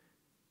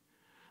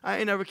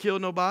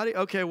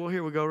 Okay, well,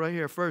 here we go right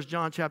here. 1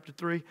 John chapter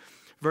 3,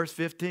 verse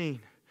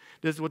 15.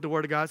 This is what the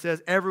Word of God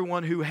says.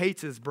 Everyone who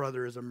hates his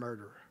brother is a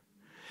murderer.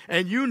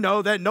 And you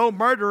know that no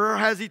murderer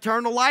has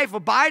eternal life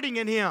abiding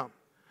in him.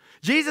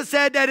 Jesus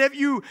said that if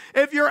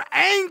you're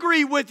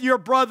angry with your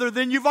brother,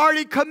 then you've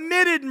already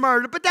committed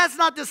murder. But that's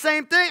not the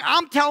same thing.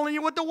 I'm telling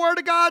you what the Word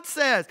of God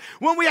says.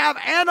 When we have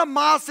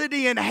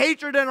animosity and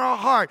hatred in our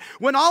heart,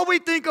 when all we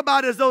think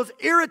about is those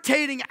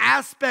irritating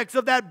aspects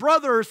of that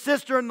brother or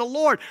sister in the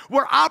Lord,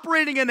 we're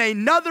operating in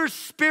another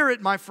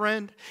spirit, my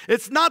friend.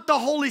 It's not the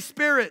Holy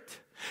Spirit.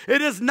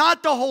 It is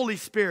not the Holy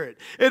Spirit.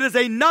 It is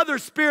another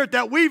spirit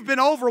that we've been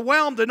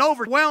overwhelmed and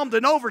overwhelmed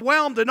and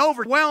overwhelmed and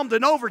overwhelmed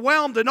and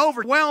overwhelmed and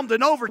overwhelmed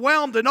and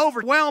overwhelmed and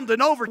overwhelmed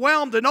and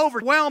overwhelmed and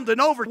overwhelmed and overwhelmed and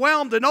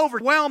overwhelmed and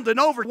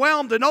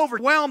overwhelmed and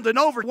overwhelmed and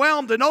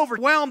overwhelmed and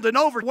overwhelmed and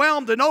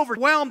overwhelmed and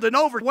overwhelmed and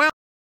overwhelmed.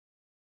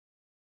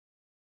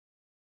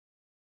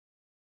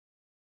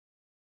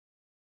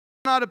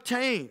 Not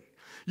obtain.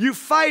 You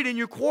fight and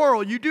you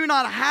quarrel. You do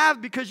not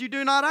have because you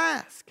do not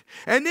ask.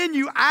 And then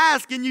you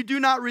ask and you do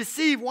not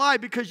receive. Why?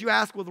 Because you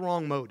ask with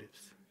wrong motives.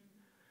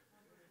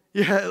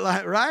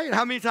 Yeah, right?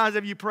 How many times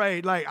have you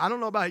prayed? I don't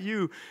know about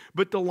you,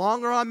 but the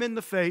longer I'm in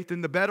the faith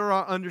and the better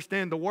I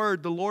understand the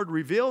Word, the Lord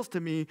reveals to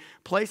me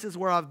places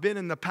where I've been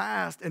in the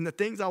past and the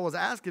things I was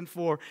asking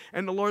for.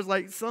 And the Lord's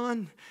like,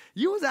 son,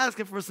 you was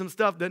asking for some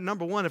stuff that,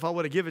 number one, if I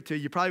would have given it to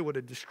you, you probably would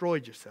have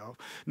destroyed yourself.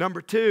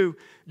 Number two,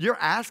 you're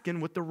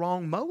asking with the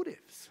wrong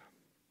motives.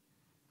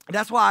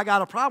 That's why I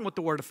got a problem with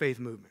the Word of Faith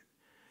movement.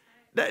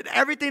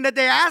 Everything that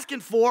they're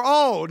asking for,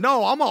 oh,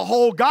 no, I'm going to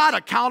hold God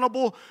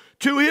accountable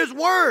to His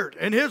Word.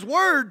 And His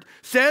Word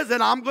says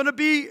that I'm going to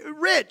be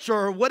rich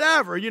or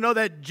whatever. You know,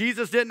 that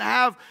Jesus didn't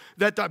have,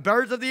 that the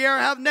birds of the air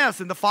have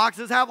nests and the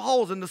foxes have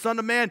holes and the Son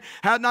of Man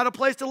had not a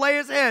place to lay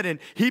His head. And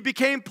He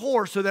became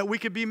poor so that we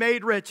could be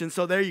made rich. And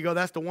so there you go.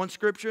 That's the one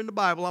scripture in the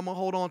Bible I'm going to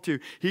hold on to.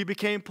 He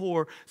became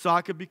poor so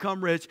I could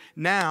become rich.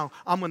 Now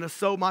I'm going to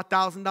sow my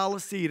 $1,000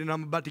 seed and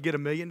I'm about to get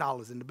 $1 million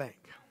in the bank.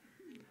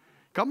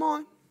 Come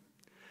on.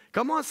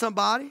 Come on,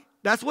 somebody.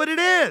 That's what it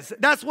is.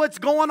 That's what's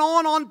going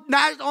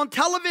on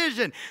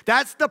television.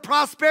 That's the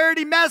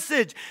prosperity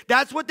message.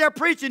 That's what they're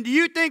preaching. Do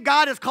you think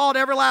God has called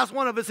every last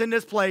one of us in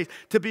this place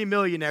to be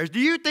millionaires? Do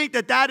you think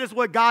that that is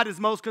what God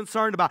is most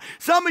concerned about?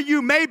 Some of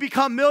you may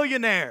become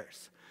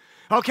millionaires.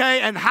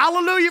 Okay, and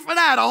hallelujah for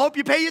that. I hope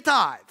you pay your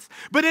tithes.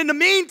 But in the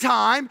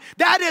meantime,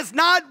 that is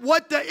not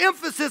what the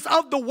emphasis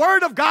of the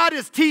Word of God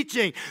is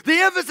teaching. The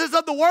emphasis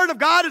of the Word of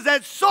God is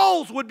that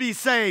souls would be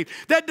saved,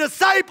 that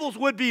disciples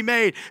would be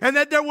made, and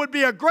that there would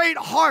be a great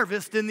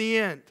harvest in the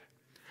end.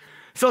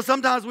 So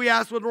sometimes we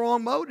ask with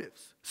wrong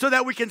motives so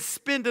that we can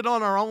spend it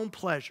on our own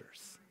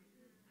pleasures.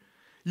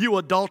 You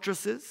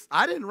adulteresses.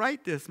 I didn't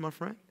write this, my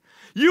friend.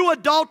 You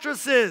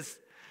adulteresses.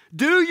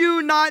 Do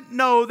you not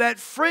know that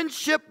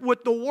friendship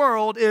with the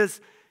world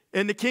is,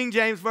 in the King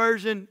James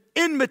Version,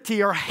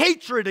 enmity or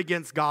hatred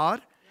against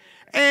God?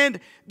 And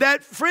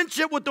that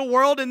friendship with the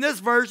world in this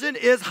version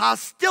is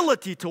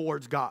hostility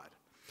towards God.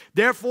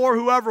 Therefore,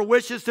 whoever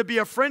wishes to be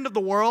a friend of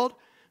the world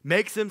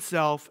makes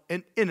himself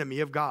an enemy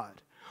of God.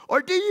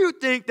 Or do you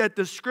think that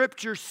the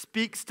Scripture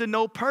speaks to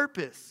no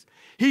purpose?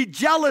 He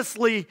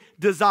jealously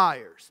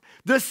desires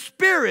the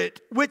Spirit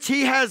which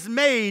He has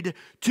made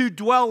to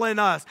dwell in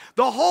us.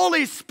 The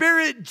Holy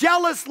Spirit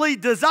jealously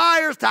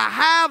desires to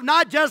have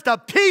not just a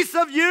piece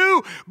of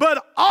you,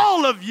 but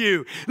all of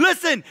you.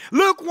 Listen,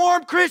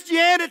 lukewarm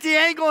Christianity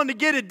ain't going to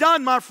get it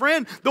done, my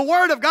friend. The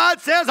Word of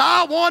God says,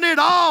 I want it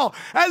all.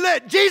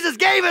 And Jesus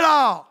gave it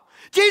all.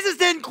 Jesus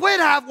didn't quit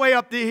halfway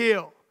up the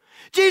hill.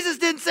 Jesus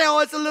didn't say, oh,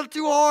 it's a little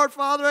too hard,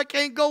 Father. I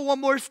can't go one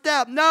more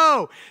step.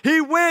 No,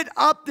 He went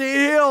up the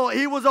hill.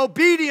 He was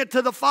obedient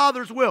to the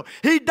Father's will.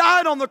 He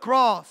died on the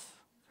cross.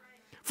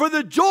 For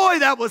the joy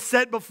that was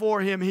set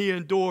before Him, He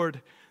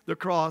endured the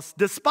cross,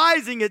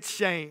 despising its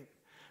shame,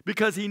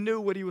 because he knew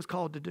what he was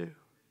called to do.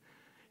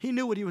 He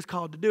knew what he was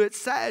called to do. It's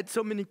sad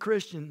so many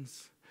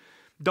Christians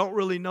don't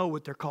really know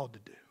what they're called to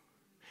do.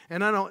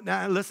 And I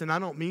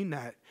don't mean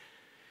that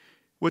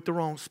with the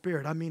wrong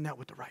spirit. I mean that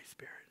with the right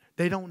spirit.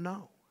 They don't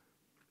know.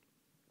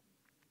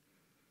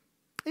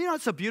 You know,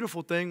 it's a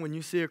beautiful thing when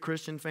you see a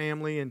Christian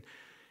family and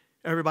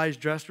everybody's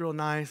dressed real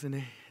nice and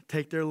they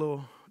take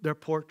their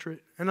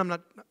portrait. And I'm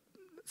not,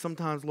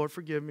 sometimes, Lord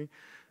forgive me,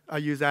 I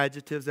use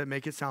adjectives that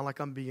make it sound like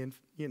I'm being,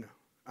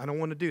 I don't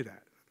want to do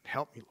that.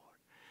 Help me, Lord.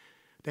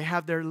 They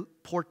have their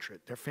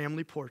portrait, their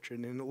family portrait,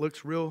 and it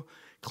looks real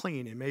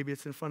clean, and maybe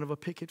it's in front of a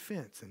picket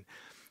fence, and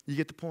you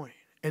get the point.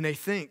 And they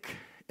think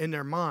in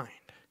their mind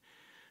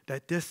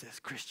that this is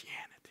Christianity.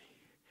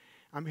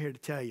 I'm here to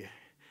tell you,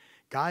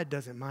 God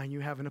doesn't mind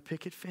you having a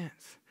picket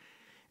fence.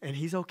 And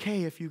he's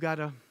okay if you got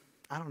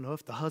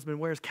if the husband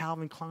wears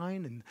Calvin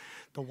Klein and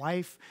the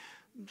wife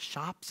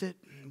shops it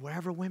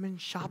wherever women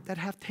shop that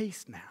have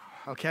taste now.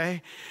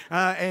 Okay,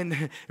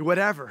 and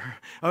whatever.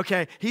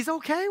 Okay, he's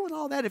okay with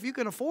all that if you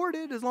can afford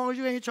it, as long as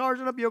you ain't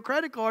charging up your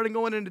credit card and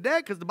going into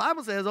debt, because the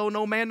Bible says, "Oh,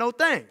 no man, no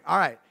thing." All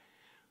right,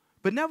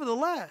 but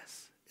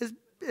nevertheless,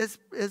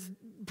 as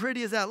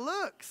pretty as that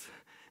looks,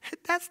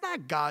 that's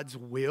not God's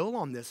will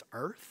on this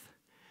earth.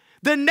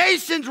 The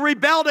nations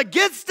rebelled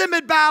against him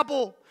at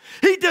Babel.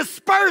 He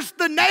dispersed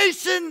the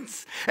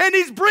nations, and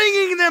he's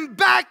bringing them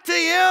back to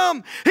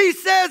him. It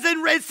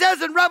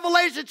says in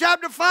Revelation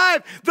chapter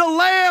 5, the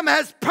Lamb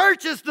has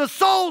purchased the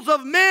souls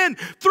of men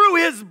through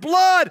his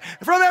blood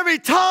from every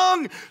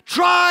tongue,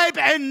 tribe,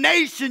 and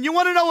nation. You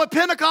want to know what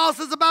Pentecost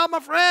is about,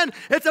 my friend?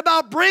 It's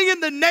about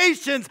bringing the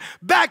nations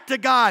back to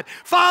God.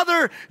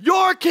 Father,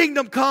 your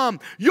kingdom come,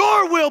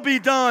 your will be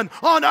done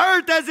on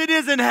earth as it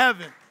is in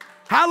heaven.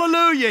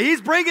 Hallelujah.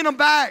 He's bringing them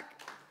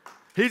back.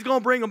 He's going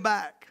to bring them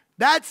back.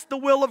 That's the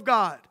will of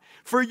God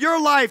for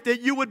your life, that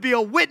you would be a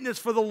witness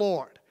for the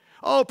Lord.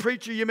 Oh,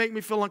 preacher, you make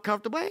me feel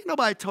uncomfortable. Ain't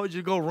nobody told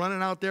you to go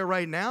running out there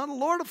right now. The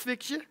Lord will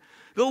fix you.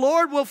 The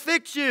Lord will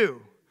fix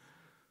you.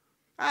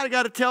 I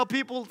got to tell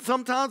people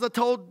sometimes. I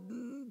told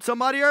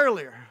somebody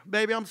earlier,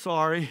 baby, I'm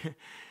sorry.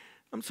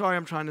 I'm sorry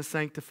I'm trying to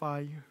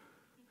sanctify you.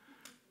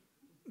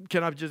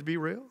 Can I just be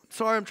real?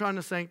 Sorry I'm trying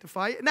to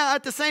sanctify you. Now,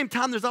 at the same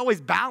time, there's always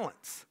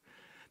balance.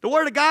 The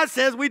Word of God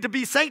says we to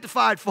be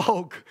sanctified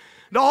folk.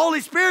 The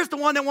Holy Spirit's the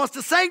one that wants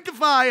to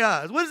sanctify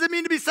us. What does it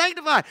mean to be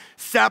sanctified?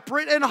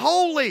 Separate and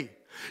holy.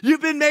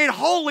 You've been made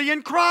holy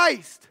in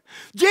Christ.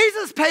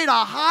 Jesus paid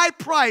a high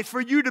price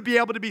for you to be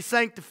able to be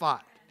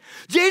sanctified.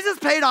 Jesus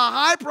paid a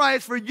high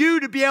price for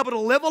you to be able to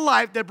live a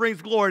life that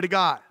brings glory to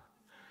God.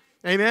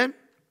 Amen?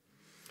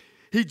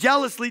 He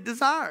jealously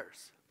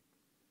desires,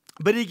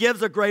 but he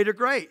gives a greater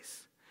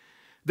grace.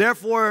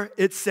 Therefore,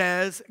 it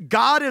says,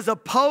 God is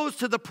opposed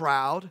to the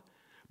proud,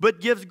 but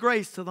gives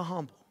grace to the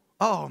humble.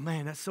 Oh,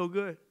 man, that's so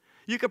good.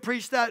 You could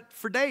preach that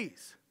for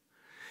days.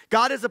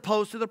 God is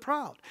opposed to the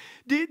proud.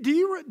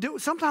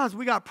 Sometimes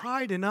we got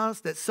pride in us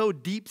that's so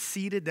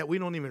deep-seated that we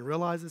don't even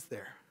realize it's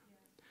there.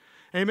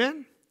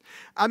 Amen?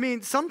 I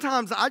mean,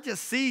 sometimes I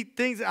just see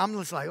things, I'm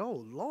just like,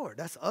 oh, Lord,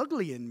 that's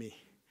ugly in me.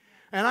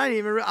 And I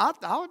didn't even,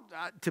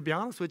 to be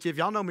honest with you, if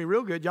y'all know me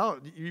real good,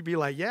 you'd be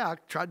like, yeah, I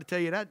tried to tell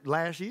you that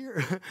last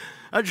year.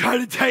 I tried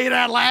to tell you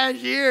that last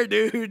year,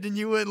 dude, and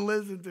you wouldn't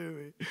listen to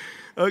me.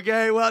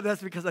 Okay, well,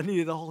 that's because I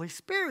needed the Holy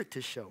Spirit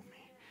to show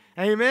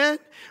me. Amen?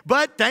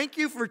 But thank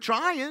you for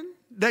trying,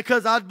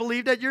 because I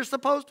believe that you're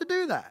supposed to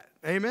do that.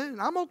 Amen?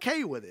 I'm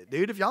okay with it,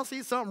 dude. If y'all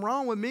see something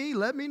wrong with me,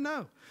 let me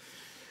know.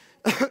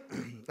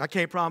 I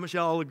can't promise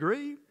y'all will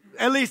agree.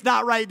 At least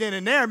not right then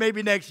and there.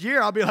 Maybe next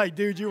year I'll be like,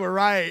 dude, you were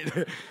right.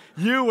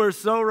 You were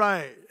so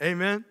right.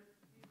 Amen.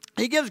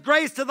 He gives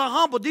grace to the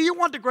humble. Do you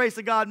want the grace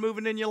of God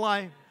moving in your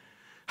life?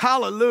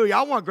 Hallelujah.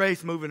 I want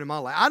grace moving in my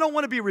life. I don't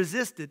want to be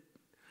resisted.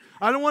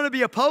 I don't want to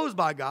be opposed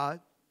by God.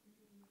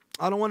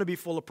 I don't want to be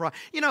full of pride.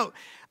 You know,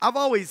 I've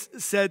always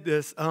said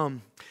this.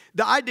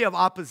 The idea of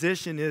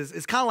opposition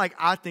is kind of like,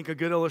 I think a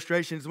good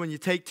illustration is when you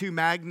take two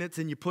magnets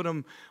and you put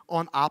them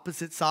on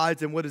opposite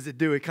sides, and what does it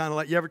do? It kind of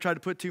like, you ever try to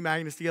put two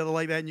magnets together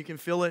like that and you can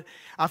feel it?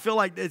 I feel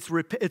like it's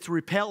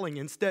repelling.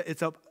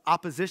 Instead,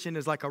 opposition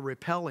is like a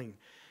repelling.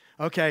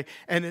 Okay,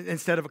 and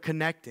instead of a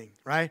connecting,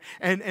 right?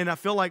 And I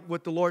feel like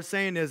what the Lord's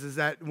saying is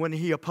that when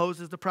he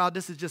opposes the proud,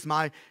 this is just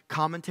my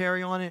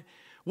commentary on it.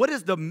 What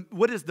is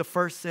the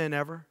first sin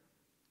ever?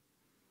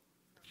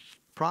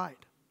 Pride.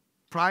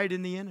 Pride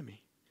in the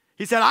enemy.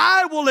 He said,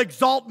 I will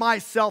exalt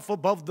myself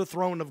above the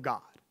throne of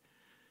God.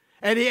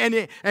 And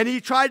he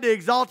tried to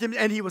exalt him,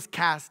 and he was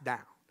cast down.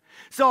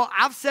 So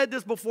I've said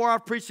this before.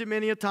 I've preached it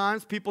many a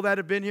times. People that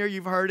have been here,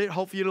 you've heard it.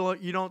 Hopefully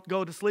you don't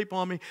go to sleep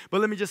on me.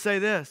 But let me just say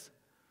this,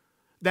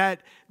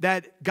 that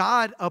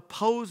God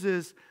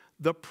opposes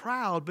the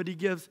proud, but he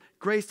gives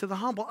grace to the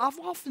humble. I've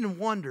often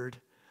wondered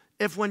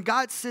if when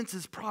God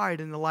senses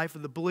pride in the life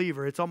of the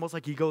believer, it's almost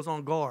like he goes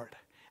on guard.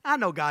 I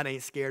know God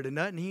ain't scared of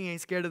nothing. He ain't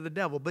scared of the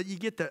devil. But you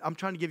get I'm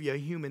trying to give you a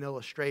human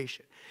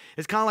illustration.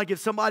 It's kind of like if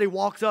somebody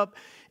walks up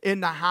in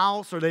the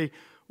house, or they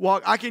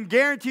walk, I can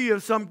guarantee you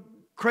if some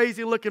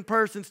crazy looking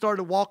person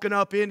started walking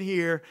up in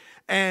here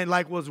and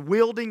like was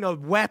wielding a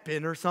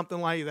weapon or something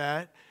like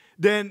that,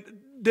 then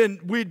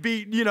we'd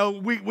be,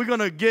 we're going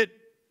to get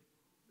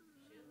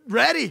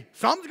ready.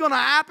 Something's going to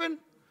happen,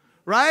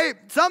 right?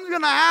 Something's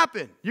going to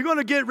happen. You're going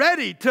to get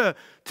ready to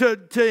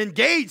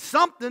engage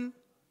something.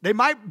 They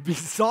might be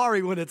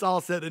sorry when it's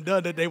all said and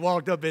done that they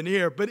walked up in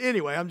here. But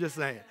anyway, I'm just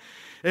saying.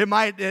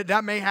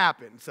 That may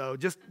happen. So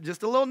just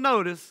a little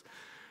notice.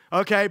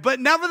 Okay, but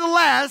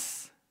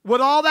nevertheless, with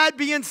all that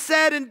being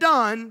said and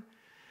done,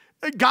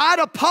 God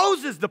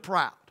opposes the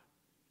proud.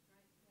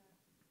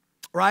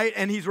 Right?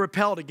 And he's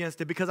repelled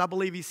against it because I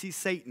believe he sees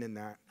Satan in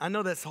that. I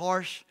know that's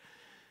harsh,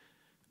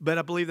 but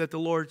I believe that the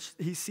Lord,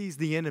 he sees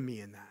the enemy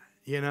in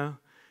that,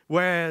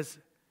 Whereas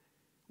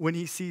when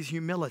he sees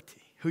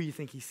humility, who do you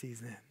think he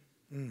sees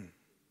then?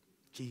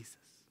 Jesus.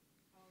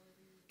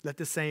 Let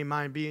the same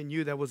mind be in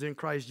you that was in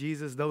Christ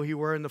Jesus. Though he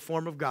were in the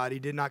form of God, he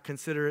did not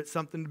consider it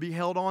something to be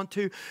held on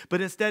to,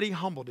 but instead he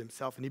humbled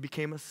himself and he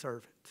became a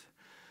servant.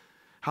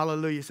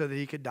 Hallelujah, so that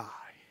he could die,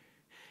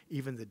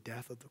 even the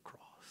death of the cross.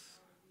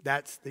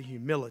 That's the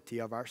humility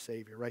of our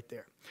Savior right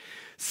there.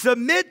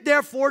 Submit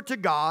therefore to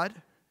God,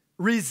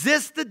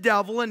 resist the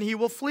devil, and he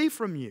will flee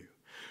from you.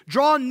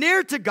 Draw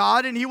near to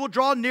God, and he will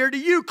draw near to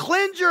you.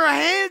 Cleanse your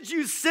hands,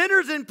 you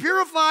sinners, and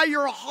purify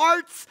your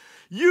hearts,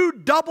 you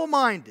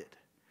double-minded.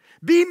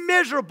 Be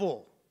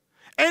miserable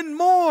and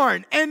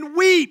mourn and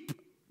weep.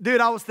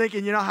 Dude, I was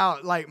thinking, how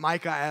like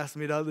Micah asked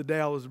me the other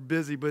day, I was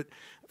busy, but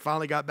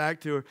finally got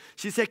back to her.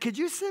 She said, could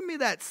you send me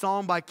that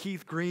song by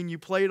Keith Green you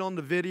played on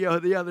the video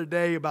the other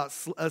day about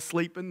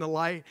Asleep in the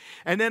Light?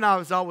 And then I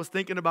was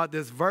thinking about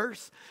this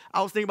verse.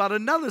 I was thinking about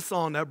another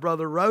song that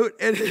brother wrote,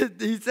 and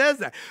he says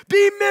that.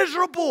 Be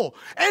miserable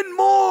and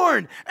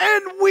mourn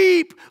and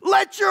weep.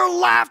 Let your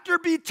laughter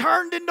be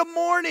turned into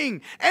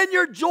mourning and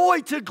your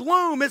joy to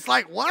gloom. It's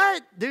like,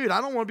 what? Dude,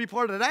 I don't want to be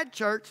part of that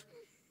church.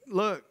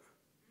 Look,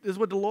 this is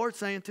what the Lord's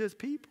saying to his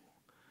people.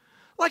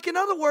 Like, in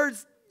other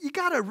words, you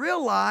got to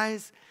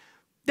realize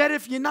that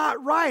if you're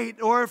not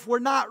right, or if we're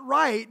not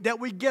right, that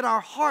we get our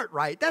heart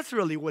right. That's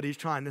really what he's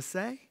trying to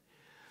say.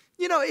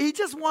 He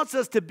just wants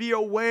us to be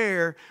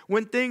aware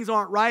when things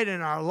aren't right in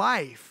our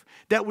life,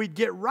 that we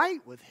get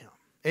right with him.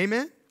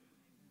 Amen?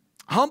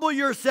 Humble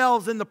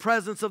yourselves in the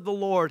presence of the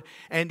Lord,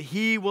 and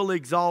he will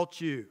exalt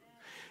you.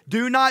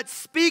 Do not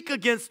speak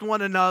against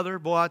one another.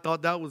 Boy, I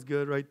thought that was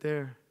good right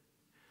there.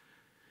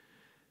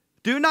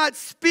 Do not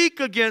speak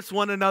against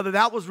one another.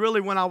 That was really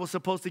when I was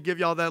supposed to give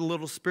y'all that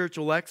little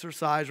spiritual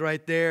exercise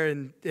right there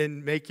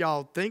and make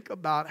y'all think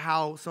about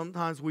how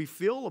sometimes we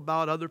feel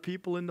about other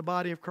people in the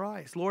body of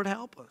Christ. Lord,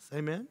 help us.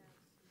 Amen.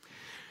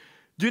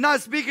 Do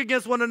not speak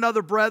against one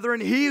another,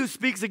 brethren. He who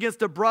speaks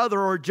against a brother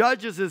or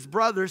judges his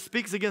brother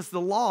speaks against the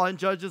law and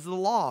judges the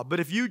law. But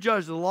if you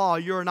judge the law,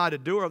 you are not a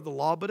doer of the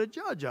law, but a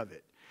judge of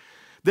it.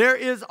 There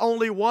is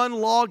only one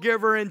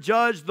lawgiver and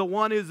judge, the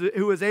one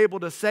who is able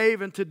to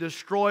save and to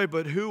destroy.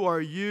 But who are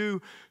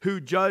you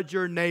who judge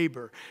your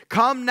neighbor?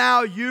 Come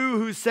now, you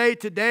who say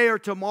today or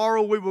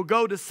tomorrow we will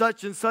go to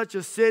such and such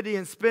a city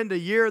and spend a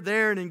year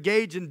there and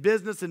engage in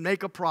business and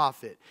make a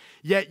profit.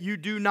 Yet you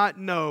do not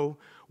know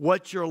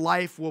what your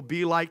life will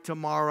be like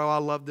tomorrow. I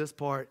love this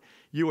part.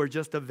 You are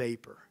just a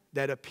vapor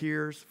that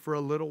appears for a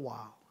little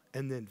while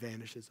and then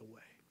vanishes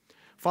away.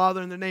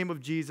 Father, in the name of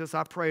Jesus,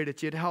 I pray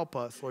that you'd help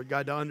us, Lord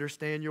God, to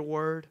understand your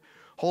word.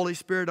 Holy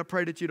Spirit, I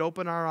pray that you'd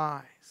open our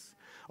eyes,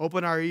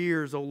 open our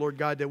ears, oh Lord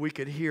God, that we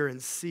could hear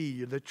and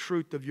see the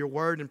truth of your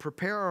word and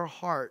prepare our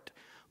heart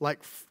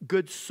like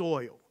good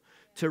soil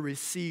to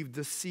receive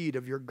the seed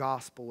of your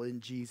gospel in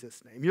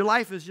Jesus' name. Your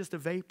life is just a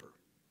vapor.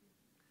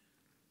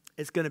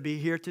 It's going to be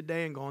here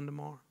today and gone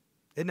tomorrow.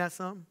 Isn't that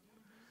something?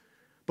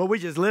 But we're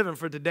just living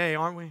for today,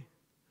 aren't we?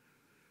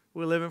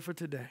 We're living for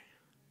today.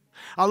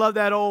 I love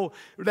that old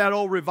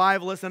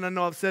revivalist, and I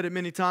know I've said it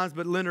many times,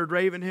 but Leonard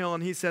Ravenhill,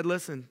 and he said,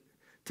 listen,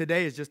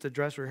 today is just a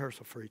dress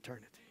rehearsal for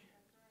eternity.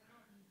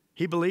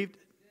 He believed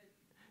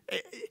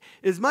it.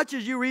 As much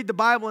as you read the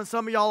Bible, and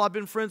some of y'all, I've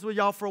been friends with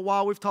y'all for a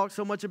while, we've talked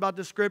so much about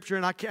the scripture,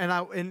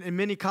 and in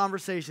many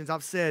conversations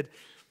I've said,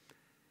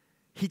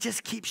 he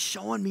just keeps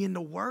showing me in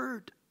the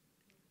word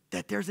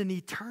that there's an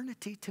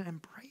eternity to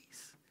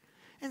embrace.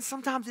 And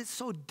sometimes it's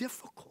so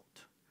difficult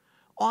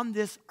on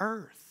this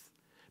earth.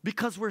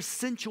 Because we're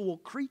sensual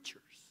creatures.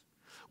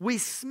 We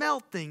smell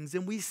things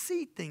and we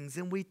see things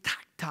and we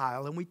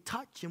tactile and we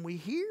touch and we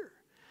hear.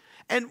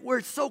 And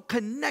we're so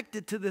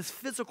connected to this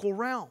physical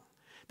realm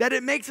that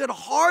it makes it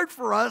hard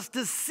for us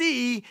to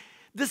see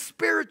the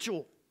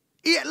spiritual.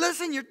 Yeah,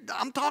 listen,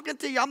 I'm talking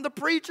to you. I'm the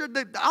preacher.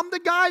 I'm the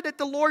guy that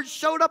the Lord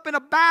showed up in a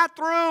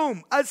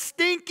bathroom, a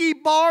stinky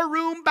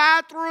barroom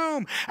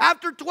bathroom.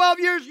 After 12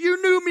 years,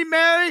 you knew me,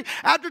 Mary.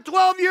 After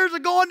 12 years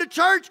of going to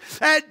church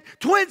at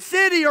Twin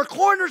City or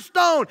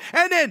Cornerstone,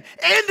 and then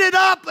ended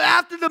up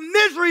after the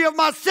misery of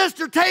my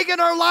sister taking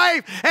her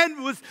life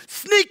and was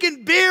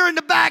sneaking beer in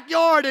the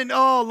backyard and,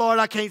 oh, Lord,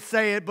 I can't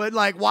say it, but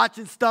like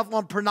watching stuff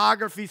on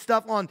pornography,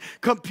 stuff on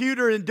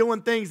computer and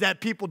doing things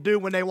that people do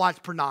when they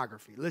watch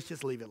pornography. Let's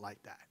just leave it like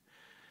that.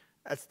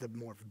 That's the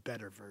more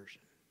better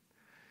version.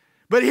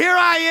 But here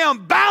I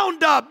am,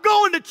 bound up,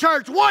 going to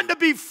church, wanting to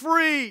be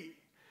free.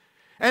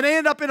 And I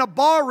end up in a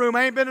bar room.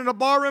 I ain't been in a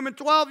bar room in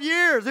 12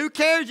 years. Who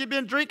cares? You've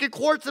been drinking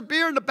quarts of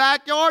beer in the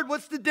backyard.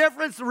 What's the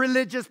difference,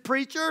 religious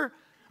preacher?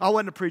 I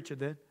wasn't a preacher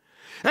then.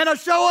 And I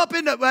show up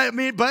in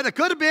but it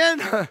could have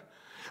been.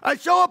 I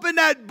show up in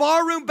that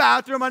barroom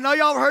bathroom. I know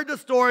y'all heard the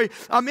story.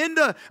 I'm in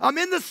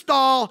the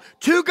stall,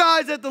 2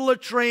 guys at the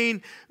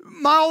latrine.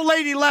 My old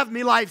lady left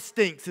me. Life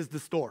stinks is the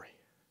story.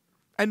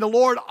 And the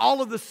Lord,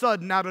 all of a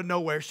sudden, out of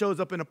nowhere,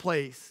 shows up in a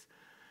place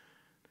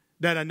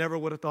that I never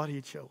would have thought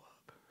he'd show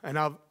up. And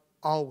I've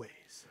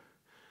always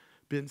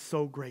been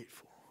so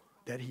grateful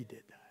that he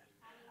did that.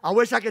 I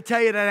wish I could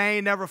tell you that I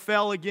ain't never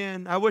fell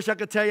again. I wish I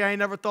could tell you I ain't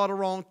never thought a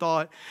wrong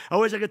thought. I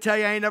wish I could tell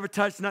you I ain't never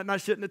touched nothing I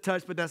shouldn't have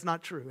touched, but that's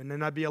not true. And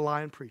then I'd be a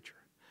lying preacher.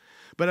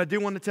 But I do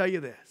want to tell you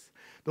this.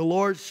 The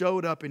Lord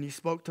showed up and he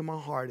spoke to my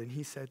heart and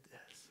he said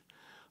this.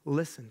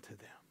 Listen to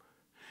them.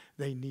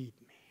 They need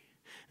me.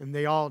 And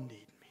they all need me.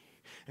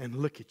 And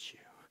look at you.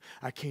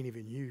 I can't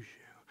even use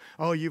you.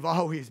 Oh, you've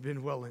always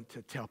been willing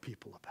to tell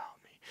people about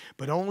me.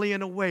 But only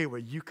in a way where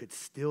you could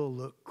still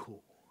look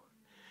cool.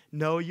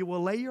 No, you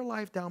will lay your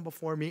life down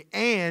before me,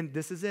 and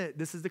this is it.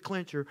 This is the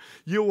clincher.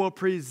 You will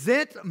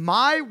present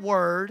my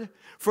word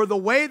for the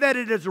way that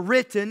it is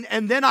written,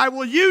 and then I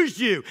will use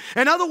you.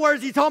 In other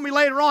words, he told me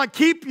later on,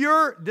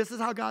 this is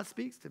how God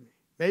speaks to me.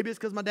 Maybe it's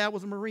because my dad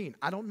was a Marine.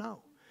 I don't know.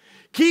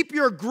 Keep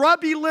your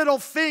grubby little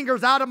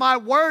fingers out of my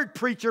word,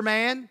 preacher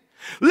man.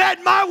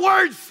 Let my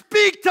word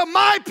speak to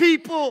my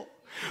people.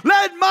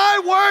 Let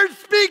my word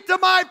speak to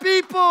my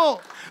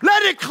people.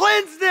 Let it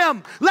cleanse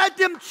them. Let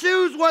them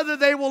choose whether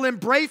they will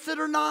embrace it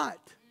or not.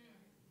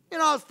 You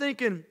know, I was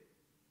thinking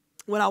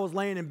when I was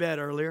laying in bed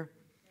earlier,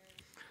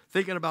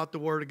 thinking about the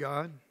Word of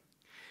God,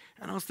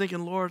 and I was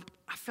thinking, Lord,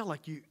 I feel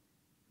like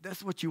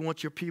that's what you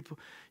want your people,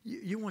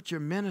 you want your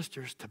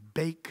ministers to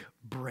bake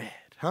bread,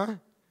 huh?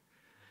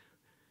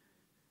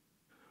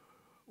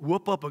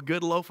 Whoop up a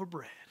good loaf of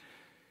bread.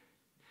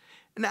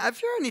 Now,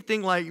 if you're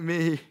anything like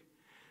me,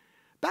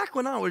 back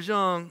when I was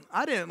young,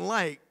 I didn't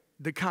like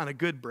the kind of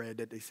good bread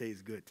that they say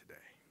is good today.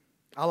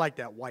 I like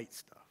that white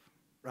stuff,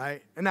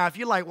 right? And now, if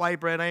you like white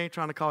bread, I ain't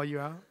trying to call you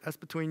out. That's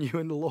between you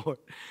and the Lord.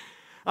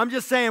 I'm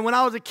just saying, when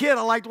I was a kid,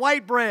 I liked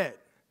white bread.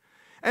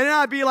 And then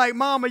I'd be like,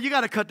 Mama, you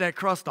got to cut that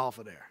crust off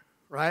of there,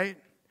 right?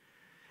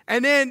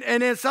 And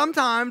then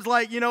sometimes,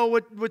 like, you know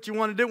what you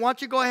want to do? Why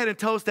don't you go ahead and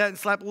toast that and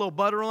slap a little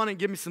butter on it and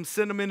give me some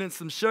cinnamon and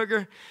some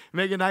sugar,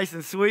 make it nice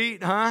and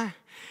sweet, huh?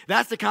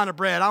 That's the kind of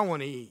bread I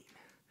want to eat.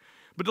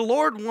 But the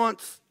Lord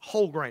wants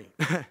whole grain.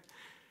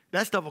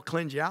 That stuff will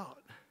cleanse you out,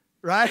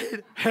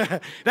 right?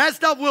 That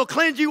stuff will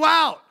cleanse you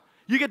out.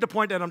 You get the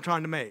point that I'm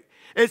trying to make.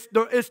 It's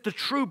the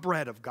true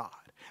bread of God.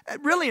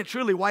 Really and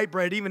truly, white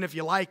bread, even if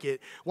you like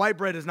it, white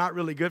bread is not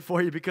really good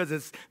for you because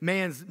it's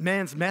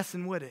man's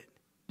messing with it.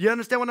 You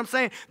understand what I'm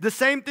saying? The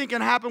same thing can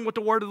happen with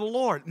the word of the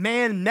Lord.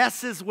 Man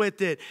messes with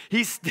it.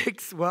 He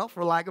sticks, well,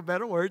 for lack of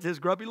better words, his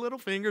grubby little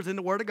fingers in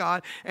the word of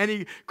God, and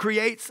he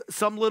creates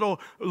some little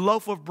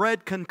loaf of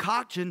bread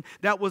concoction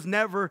that was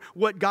never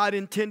what God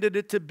intended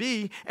it to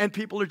be, and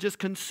people are just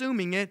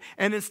consuming it,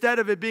 and instead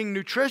of it being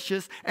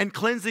nutritious and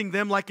cleansing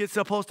them like it's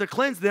supposed to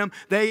cleanse them,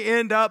 they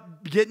end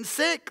up getting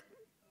sick.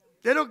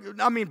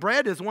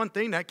 Bread is one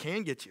thing that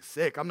can get you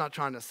sick. I'm not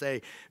trying to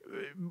say,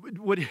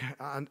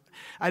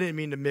 I didn't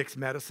mean to mix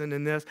medicine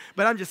in this,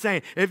 but I'm just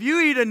saying, if you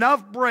eat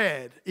enough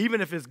bread,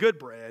 even if it's good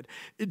bread,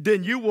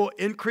 then you will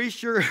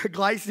increase your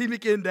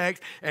glycemic index,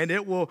 and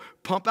it will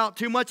pump out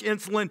too much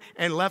insulin,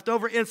 and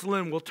leftover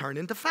insulin will turn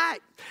into fat.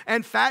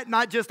 And fat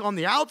not just on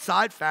the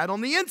outside, fat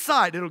on the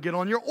inside. It'll get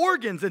on your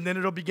organs, and then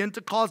it'll begin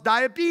to cause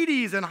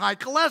diabetes and high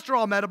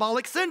cholesterol,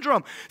 metabolic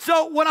syndrome.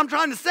 So what I'm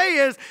trying to say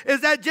is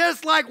that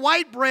just like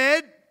white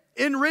bread,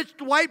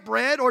 enriched white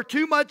bread, or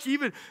too much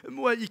even,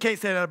 well, you can't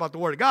say that about the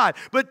Word of God,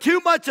 but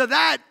too much of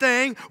that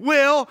thing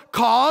will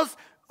cause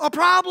a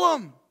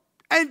problem.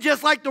 And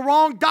just like the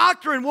wrong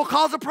doctrine will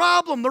cause a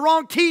problem, the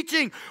wrong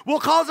teaching will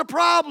cause a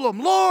problem.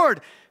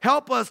 Lord,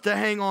 help us to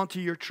hang on to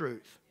your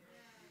truth.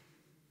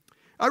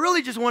 I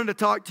really just wanted to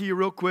talk to you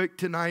real quick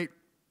tonight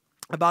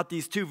about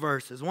these 2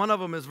 verses. One of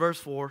them is verse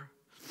 4,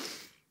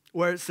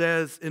 where it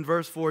says in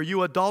verse 4,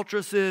 you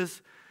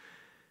adulteresses,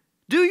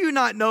 do you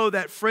not know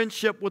that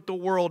friendship with the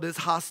world is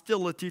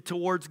hostility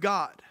towards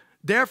God?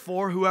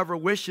 Therefore, whoever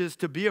wishes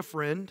to be a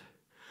friend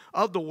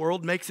of the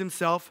world makes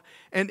himself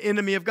an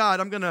enemy of God.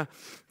 I'm going to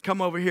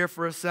come over here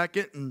for a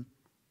second, and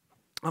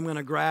I'm going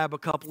to grab a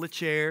couple of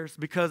chairs,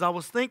 because I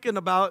was thinking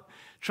about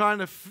trying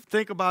to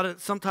think about it,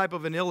 some type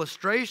of an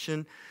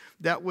illustration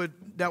that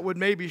would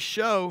maybe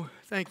show,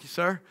 thank you,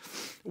 sir,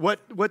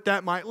 what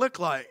that might look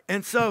like.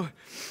 And so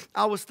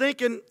I was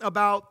thinking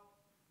about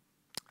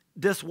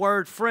this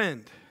word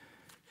friend.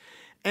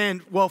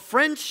 And, well,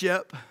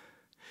 friendship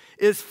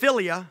is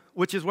philia,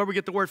 which is where we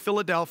get the word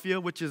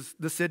Philadelphia, which is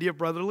the city of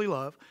brotherly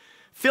love.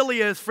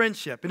 Philia is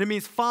friendship, and it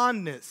means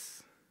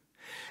fondness.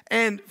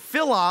 And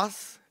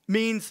philos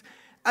means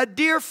a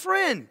dear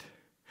friend.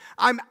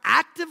 I'm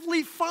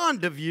actively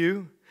fond of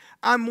you.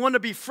 I want to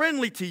be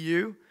friendly to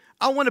you.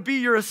 I want to be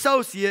your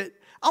associate.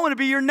 I want to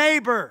be your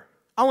neighbor.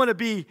 I want to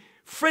be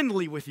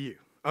friendly with you,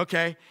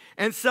 okay?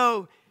 And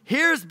so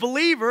here's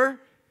believer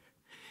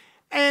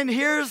and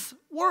here's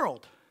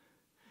world.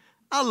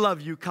 I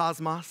love you,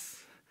 cosmos.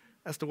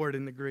 That's the word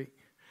in the Greek.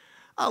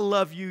 I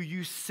love you,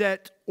 you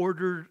set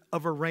order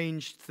of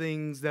arranged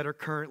things that are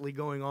currently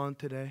going on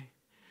today.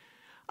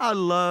 I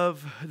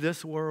love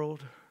this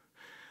world.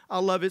 I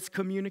love its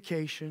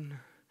communication.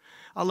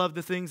 I love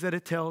the things that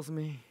it tells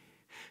me.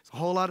 There's a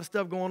whole lot of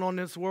stuff going on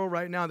in this world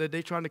right now that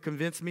they're trying to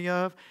convince me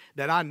of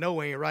that I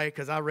know ain't right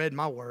because I read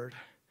my word.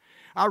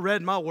 I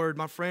read my word,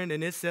 my friend,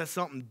 and it says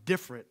something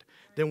different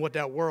than what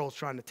that world's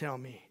trying to tell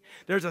me.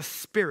 There's a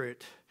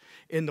spirit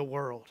in the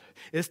world.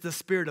 It's the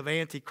spirit of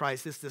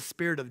Antichrist. It's the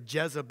spirit of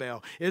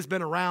Jezebel. It's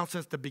been around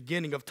since the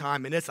beginning of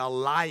time, and it's a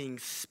lying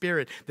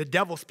spirit. The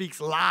devil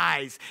speaks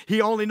lies.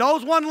 He only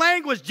knows one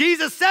language.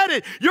 Jesus said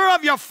it. You're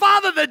of your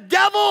father, the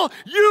devil.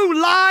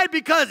 You lied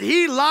because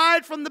he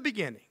lied from the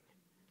beginning.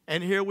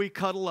 And here we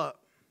cuddle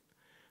up.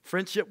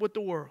 Friendship with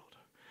the world.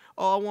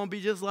 Oh, I want to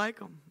be just like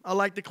them. I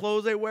like the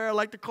clothes they wear. I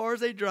like the cars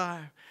they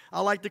drive.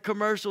 I like the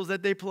commercials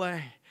that they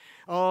play.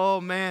 Oh,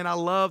 man, I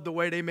love the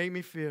way they make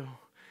me feel.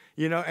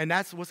 You know, and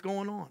that's what's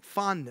going on.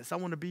 Fondness. I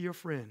want to be your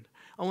friend.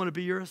 I want to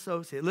be your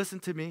associate. Listen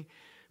to me.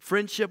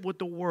 Friendship with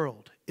the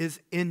world is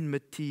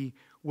enmity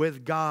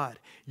with God.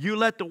 You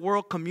let the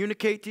world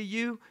communicate to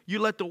you. You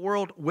let the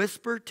world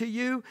whisper to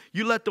you.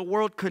 You let the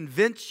world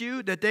convince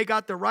you that they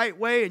got the right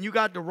way and you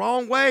got the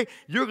wrong way.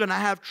 You're going to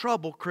have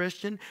trouble,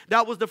 Christian.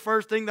 That was the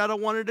first thing that I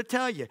wanted to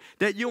tell you.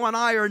 That you and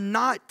I are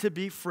not to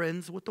be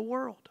friends with the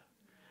world.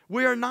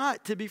 We are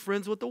not to be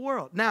friends with the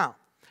world. Now,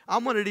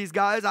 I'm one of these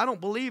guys. I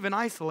don't believe in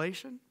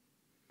isolation.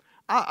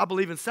 I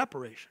believe in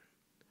separation.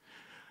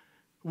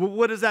 Well,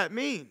 what does that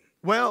mean?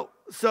 Well,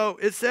 so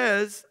it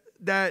says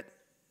that,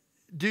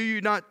 do you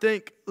not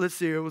think, let's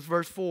see, it was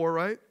verse 4,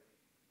 right?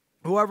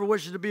 Whoever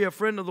wishes to be a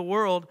friend of the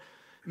world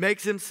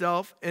makes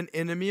himself an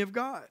enemy of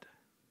God.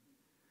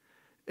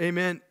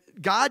 Amen.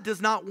 God does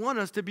not want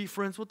us to be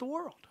friends with the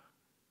world.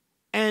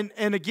 And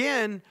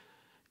again,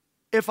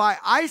 if I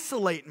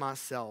isolate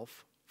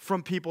myself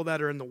from people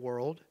that are in the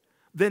world,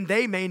 then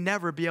they may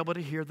never be able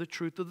to hear the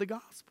truth of the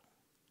gospel.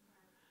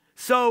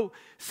 So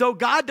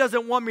God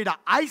doesn't want me to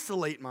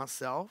isolate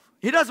myself.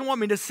 He doesn't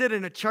want me to sit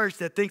in a church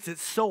that thinks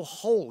it's so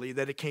holy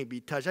that it can't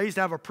be touched. I used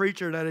to have a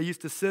preacher that I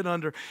used to sit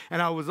under,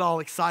 and I was all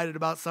excited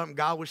about something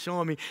God was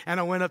showing me, and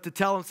I went up to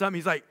tell him something.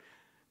 He's like,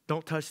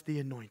 don't touch the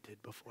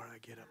anointed before I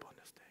get up on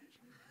the stage.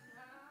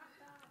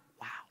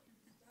 Wow.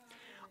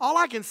 All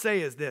I can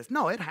say is this.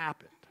 No, it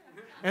happened.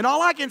 And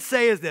all I can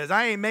say is this.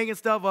 I ain't making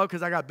stuff up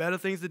because I got better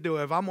things to do.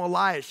 If I'm going to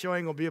lie, it sure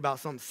ain't going to be about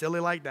something silly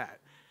like that.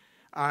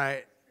 All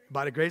right.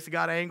 By the grace of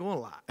God, I ain't going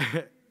to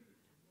lie.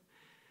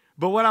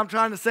 But what I'm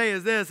trying to say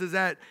is this, is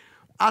that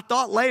I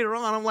thought later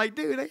on, I'm like,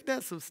 dude, ain't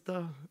that some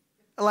stuff?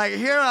 Like,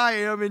 here I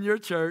am in your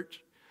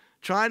church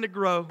trying to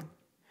grow,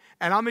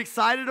 and I'm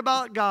excited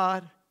about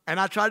God, and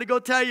I try to go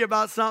tell you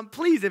about something.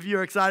 Please, if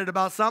you're excited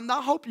about something,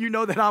 I hope you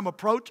know that I'm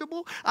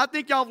approachable. I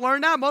think y'all have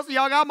learned that. Most of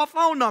y'all got my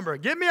phone number.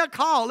 Give me a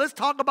call. Let's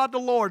talk about the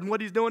Lord and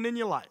what he's doing in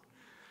your life.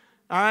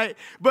 All right?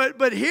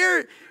 But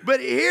here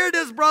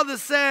this brother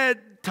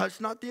said, touch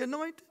not the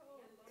anointed.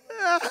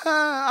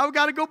 I've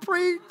got to go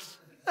preach.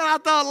 And I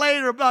thought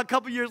later, about a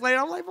couple years later,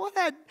 I'm like, what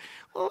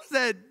was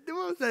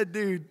that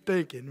dude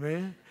thinking,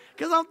 man?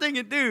 Because I'm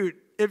thinking, dude,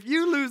 if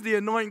you lose the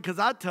anointing because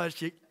I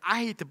touched you, I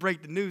hate to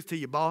break the news to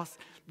you, boss.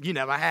 You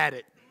never had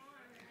it.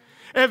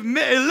 If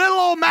little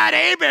old Matt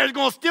Hebert is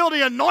going to steal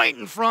the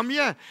anointing from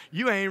you,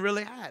 you ain't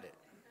really had it.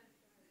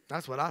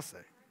 That's what I say.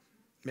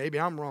 Maybe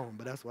I'm wrong,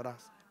 but that's what I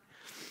say.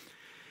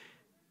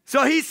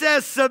 So he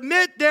says,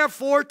 submit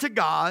therefore to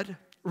God,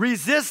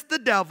 resist the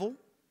devil,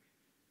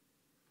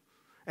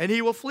 and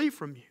he will flee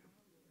from you.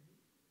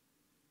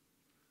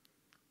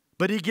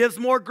 But he gives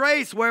more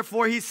grace,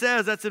 wherefore he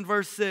says, that's in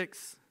verse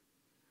 6.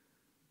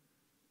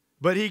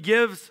 But he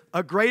gives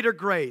a greater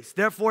grace.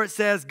 Therefore it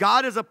says,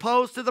 God is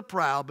opposed to the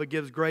proud, but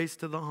gives grace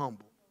to the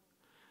humble.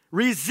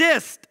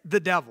 Resist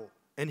the devil,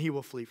 and he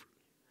will flee from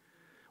you.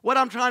 What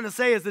I'm trying to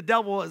say is the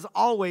devil is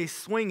always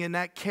swinging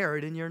that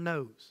carrot in your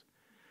nose.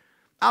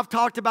 I've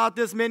talked about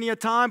this many a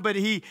time, but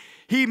he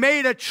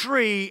made a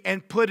tree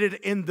and put it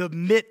in the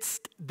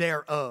midst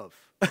thereof.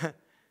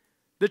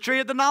 The tree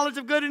of the knowledge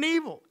of good and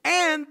evil,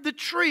 and the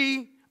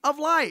tree of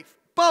life.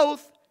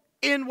 Both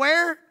in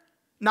where?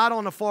 Not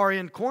on the far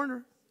end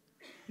corner.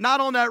 Not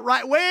on that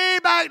right, way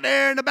back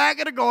there in the back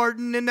of the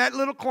garden, in that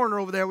little corner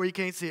over there where you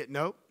can't see it.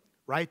 Nope.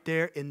 Right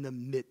there in the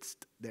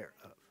midst thereof.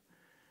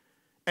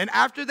 And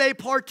after they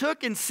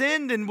partook and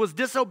sinned and was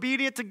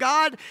disobedient to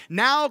God,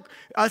 now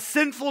a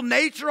sinful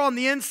nature on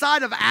the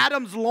inside of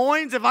Adam's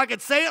loins, if I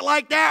could say it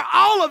like that,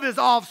 all of his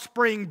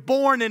offspring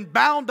born and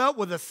bound up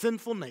with a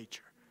sinful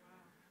nature.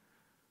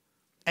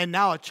 And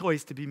now a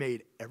choice to be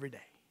made every day.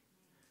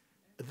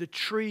 The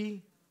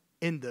tree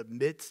in the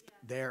midst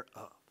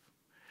thereof.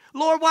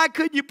 Lord, why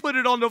couldn't you put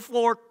it on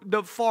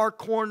the far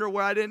corner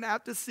where I didn't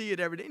have to see it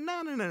every day?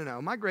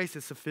 No. My grace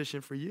is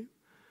sufficient for you.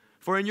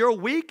 For in your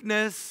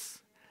weakness,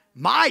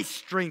 my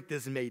strength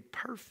is made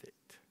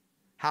perfect.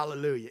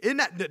 Hallelujah.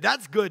 Isn't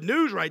that's good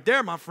news right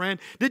there, my friend.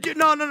 Did you?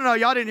 No.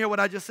 Y'all didn't hear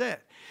what I just said.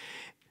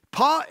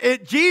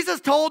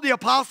 Jesus told the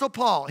Apostle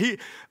Paul.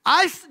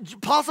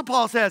 Apostle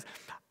Paul says,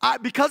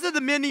 because of the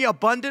many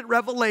abundant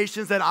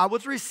revelations that I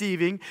was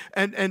receiving,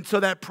 and so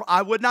that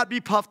I would not be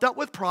puffed up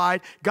with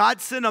pride, God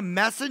sent a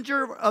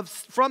messenger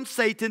from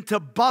Satan to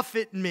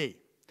buffet me.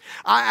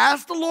 I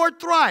asked the Lord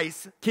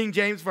thrice, King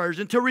James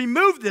Version, to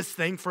remove this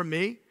thing from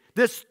me,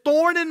 this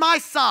thorn in my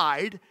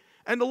side,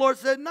 and the Lord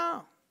said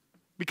no.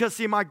 Because,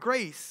 see, my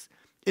grace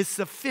is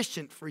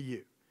sufficient for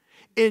you.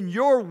 In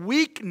your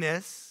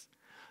weakness,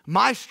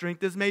 my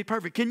strength is made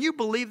perfect. Can you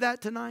believe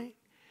that tonight?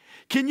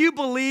 Can you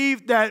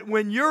believe that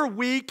when you're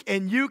weak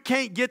and you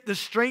can't get the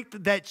strength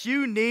that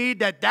you need,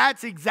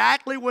 that's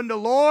exactly when the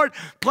Lord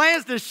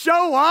plans to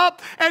show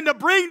up and to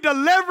bring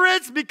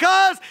deliverance,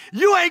 because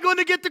you ain't going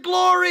to get the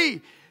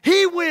glory.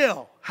 He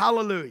will.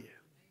 Hallelujah.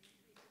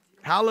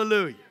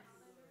 Hallelujah.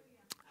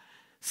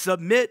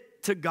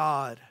 Submit to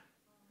God.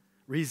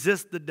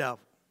 Resist the devil.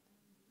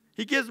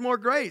 He gives more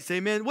grace.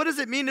 Amen. What does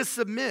it mean to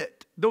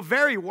submit? The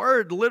very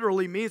word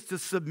literally means to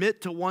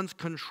submit to one's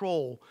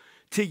control,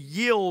 to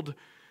yield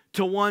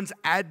to one's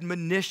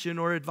admonition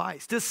or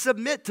advice, to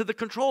submit to the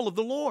control of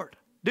the Lord.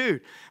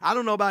 Dude, I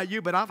don't know about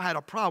you, but I've had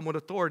a problem with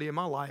authority in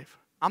my life.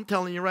 I'm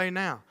telling you right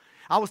now.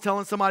 I was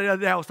telling somebody the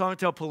other day, I was talking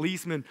to a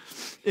policeman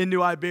in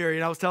New Iberia,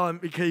 and I was telling him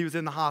because he was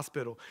in the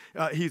hospital.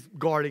 He's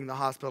guarding the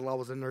hospital. I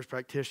was a nurse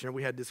practitioner.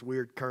 We had this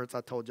weird occurrence. I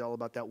told you all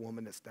about that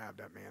woman that stabbed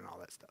that man and all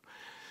that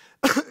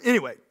stuff.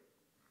 Anyway,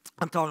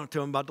 I'm talking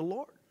to him about the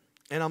Lord.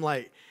 And I'm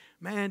like,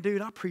 man,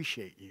 dude, I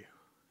appreciate you.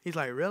 He's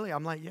like, really?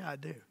 I'm like, yeah, I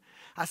do.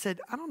 I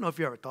said, I don't know if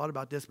you ever thought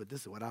about this, but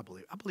this is what I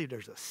believe. I believe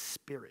there's a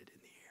spirit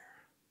in the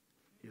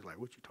air. He's like,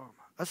 what you talking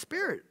about? A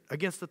spirit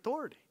against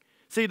authority.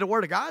 See, the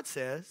Word of God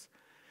says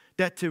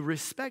that to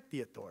respect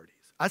the authorities.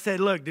 I said,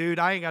 look, dude,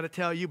 I ain't got to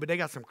tell you, but they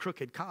got some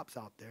crooked cops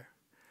out there.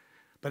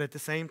 But at the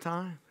same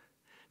time,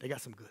 they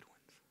got some good ones.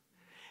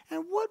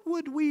 And what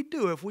would we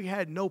do if we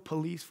had no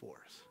police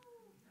force?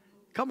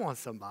 Come on,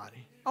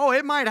 somebody. Oh,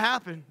 it might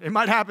happen. It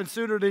might happen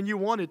sooner than you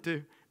wanted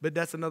to, but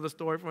that's another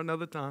story for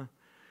another time.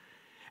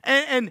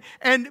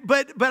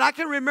 But I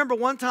can remember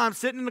one time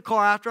sitting in the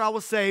car after I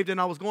was saved and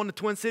I was going to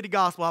Twin City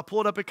Gospel. I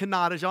pulled up at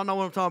Canada's. Y'all know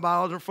what I'm talking about.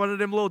 I was in front of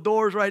them little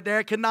doors right there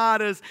at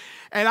Canada's.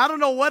 And I don't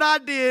know what I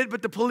did,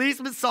 but the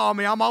policeman saw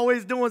me. I'm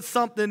always doing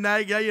something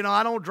that, you know,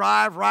 I don't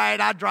drive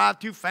right. I drive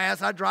too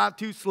fast. I drive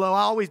too slow.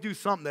 I always do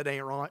something that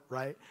ain't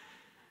right.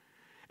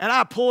 And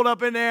I pulled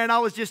up in there and I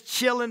was just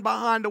chilling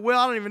behind the wheel.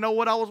 I don't even know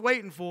what I was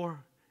waiting for.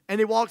 And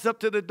he walks up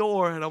to the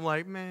door and I'm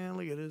like, man,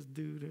 look at this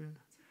dude here.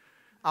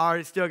 I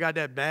already still got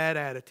that bad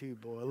attitude,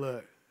 boy.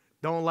 Look,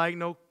 don't like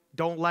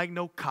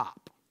no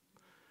cop.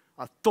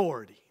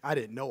 Authority. I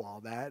didn't know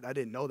all that. I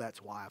didn't know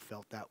that's why I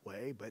felt that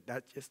way. But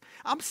that's just,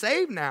 I'm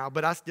saved now,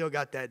 but I still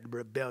got that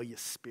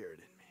rebellious spirit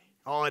in me.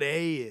 All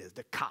they is,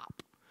 the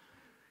cop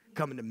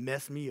coming to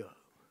mess me up.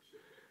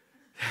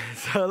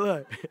 So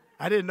look,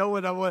 I didn't know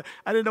what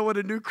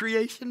a new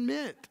creation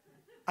meant.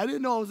 I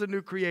didn't know I was a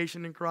new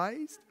creation in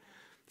Christ.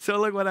 So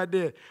look what I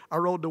did. I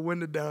rolled the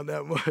window down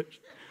that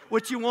much.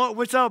 What you want?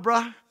 What's up,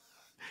 bruh?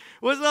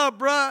 What's up,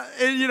 bruh?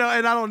 And,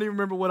 and I don't even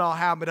remember what all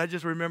happened. I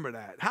just remember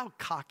that. How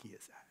cocky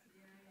is that?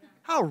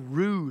 How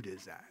rude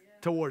is that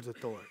towards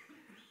authority?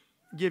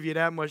 Give you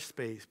that much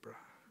space, bro.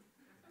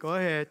 Go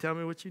ahead. Tell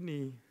me what you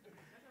need.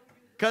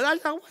 Because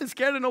I wasn't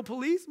scared of no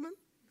policeman.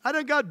 I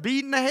done got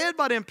beat in the head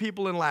by them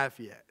people in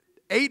Lafayette.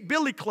 8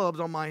 billy clubs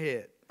on my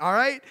head. All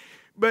right?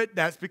 But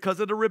that's because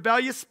of the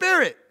rebellious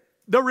spirit.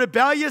 The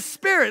rebellious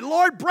spirit.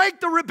 Lord, break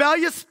the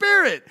rebellious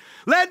spirit.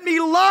 Let me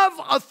love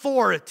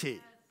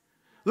authority.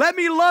 Let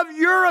me love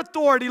your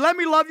authority. Let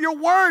me love your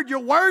word. Your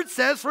word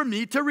says for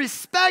me to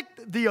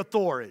respect the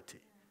authority.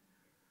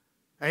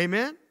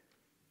 Amen?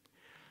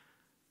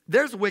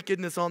 There's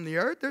wickedness on the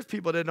earth. There's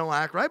people that don't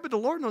act right, but the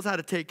Lord knows how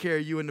to take care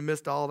of you in the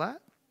midst of all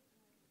that.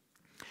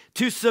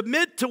 To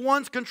submit to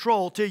one's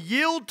control, to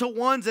yield to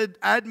one's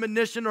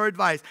admonition or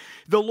advice.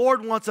 The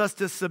Lord wants us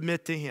to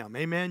submit to Him.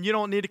 Amen. You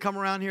don't need to come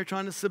around here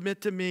trying to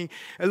submit to me.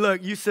 And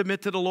look, you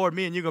submit to the Lord,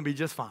 me and you're going to be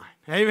just fine.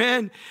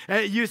 Amen.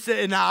 You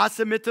say, now I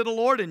submit to the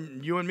Lord,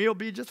 and you and me will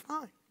be just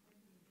fine.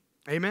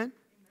 Amen.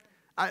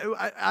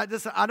 I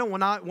don't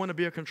want to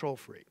be a control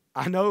freak.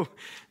 I know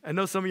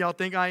some of y'all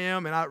think I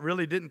am, and I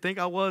really didn't think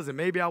I was, and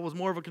maybe I was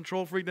more of a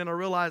control freak than I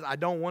realized. I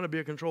don't want to be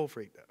a control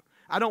freak, though.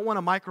 I don't want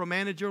to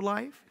micromanage your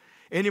life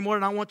any more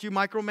than I want you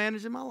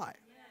micromanaging my life.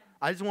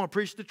 I just want to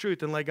preach the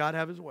truth and let God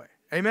have His way.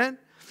 Amen?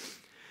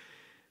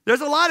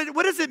 There's a lot of,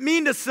 what does it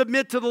mean to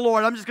submit to the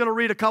Lord? I'm just going to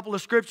read a couple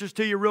of scriptures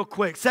to you real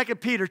quick. 2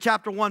 Peter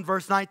chapter 1,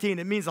 verse 19.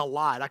 It means a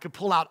lot. I could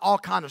pull out all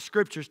kinds of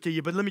scriptures to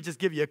you, but let me just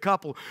give you a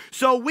couple.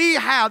 So we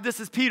have, this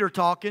is Peter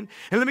talking,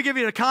 and let me give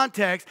you the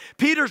context.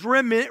 Peter's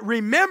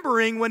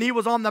remembering when he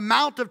was on the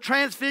Mount of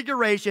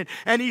Transfiguration,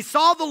 and he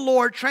saw the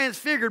Lord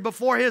transfigured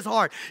before his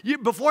heart,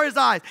 before his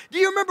eyes. Do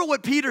you remember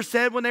what Peter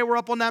said when they were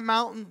up on that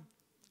mountain?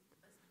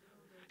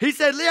 He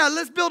said, yeah,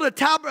 let's build a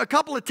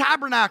couple of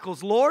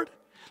tabernacles, Lord.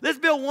 Let's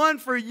build one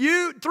for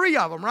you, 3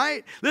 of them,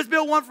 right? Let's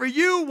build one for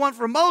you, one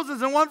for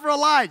Moses, and one for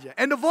Elijah.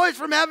 And the voice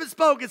from heaven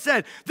spoke and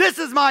said, this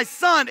is my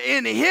son.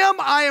 In him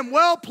I am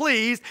well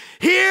pleased.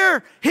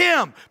 Hear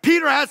him.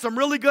 Peter had some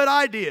really good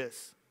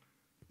ideas.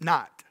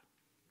 Not.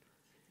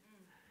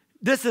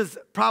 This is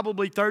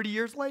probably 30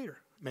 years later,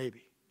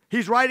 maybe.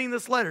 He's writing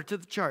this letter to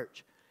the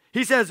church.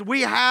 He says,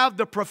 we have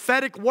the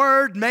prophetic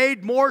word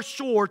made more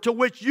sure, to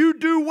which you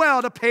do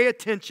well to pay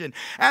attention,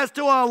 as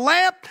to a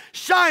lamp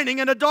shining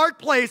in a dark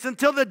place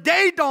until the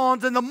day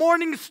dawns and the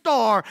morning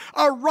star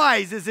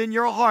arises in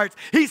your hearts.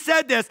 He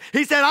said this.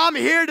 He said, I'm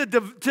here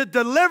to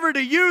deliver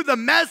to you the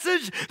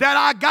message that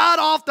I got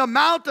off the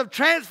Mount of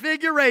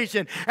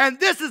Transfiguration. And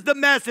this is the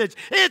message.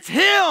 It's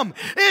him.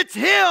 It's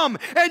him.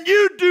 And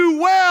you do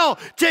well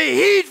to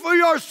heed for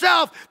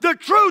yourself the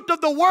truth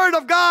of the word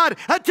of God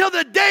until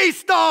the day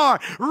star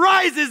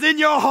rises in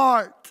your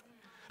heart.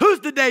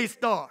 Who's the day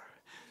star?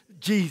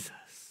 Jesus,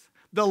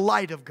 the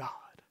light of God,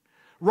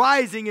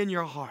 rising in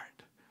your heart.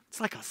 It's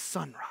like a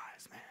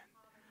sunrise, man.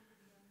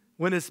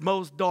 When it's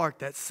most dark,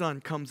 that sun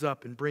comes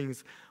up and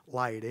brings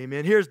light.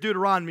 Amen. Here's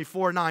Deuteronomy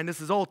 4:9. This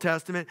is Old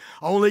Testament.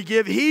 Only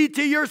give heed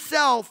to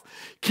yourself.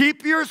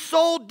 Keep your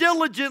soul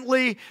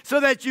diligently so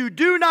that you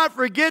do not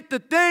forget the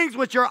things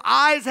which your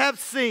eyes have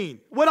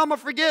seen. What I'm going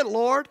to forget,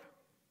 Lord?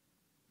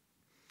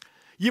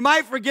 You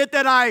might forget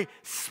that I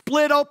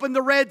split open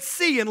the Red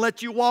Sea and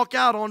let you walk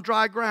out on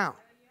dry ground.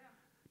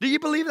 Do you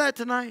believe that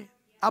tonight?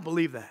 I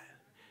believe that.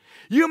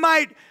 You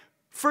might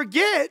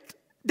forget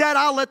that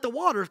I let the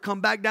waters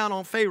come back down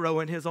on Pharaoh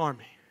and his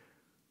army.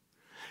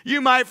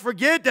 You might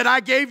forget that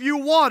I gave you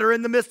water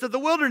in the midst of the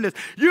wilderness.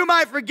 You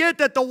might forget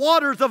that the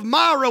waters of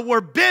Mara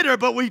were bitter,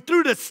 but we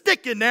threw the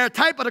stick in there,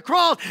 type of the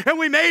cross, and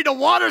we made the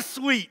water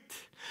sweet.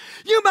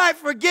 You might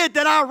forget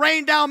that I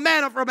rained down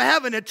manna from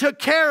heaven and took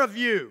care of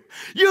you.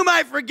 You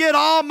might forget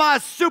all my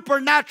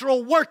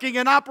supernatural working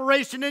and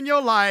operation in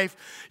your life.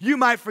 You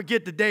might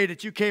forget the day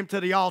that you came to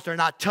the altar and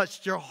I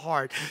touched your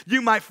heart.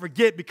 You might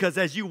forget because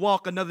as you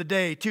walk another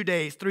day, 2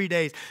 days, 3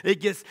 days,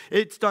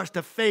 it starts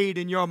to fade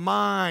in your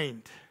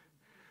mind.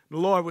 The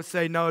Lord would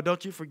say, no,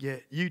 don't you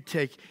forget. You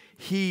take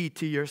heed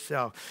to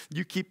yourself.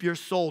 You keep your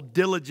soul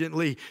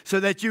diligently so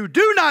that you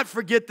do not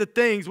forget the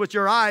things which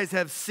your eyes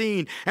have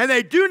seen, and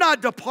they do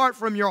not depart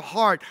from your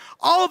heart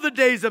all the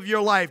days of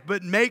your life,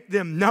 but make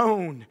them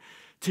known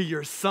to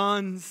your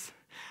sons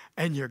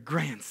and your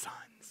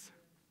grandsons.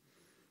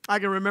 I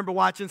can remember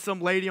watching some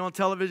lady on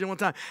television one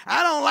time.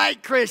 I don't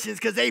like Christians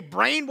because they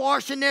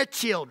brainwashing their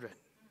children.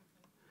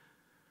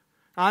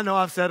 I know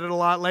I've said it a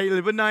lot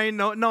lately, but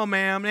no,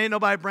 ma'am. Ain't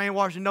nobody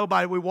brainwashing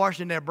nobody. We're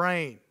washing their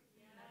brain.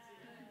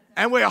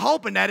 And we're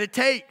hoping that it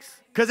takes.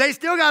 Because they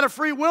still got a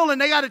free will and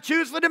they got to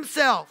choose for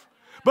themselves.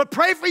 But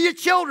pray for your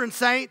children,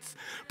 saints.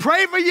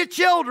 Pray for your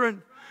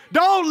children.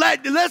 Don't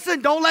let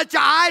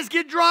your eyes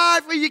get dry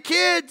for your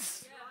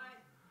kids.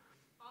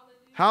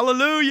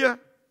 Hallelujah.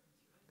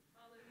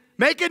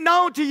 Make it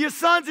known to your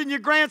sons and your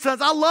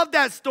grandsons. I love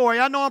that story.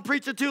 I know I'm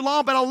preaching too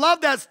long, but I love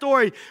that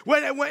story.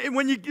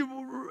 When you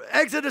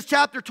Exodus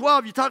chapter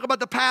 12, you talk about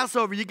the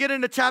Passover. You get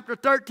into chapter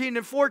 13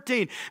 and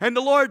 14, and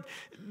the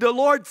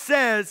Lord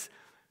says,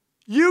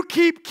 you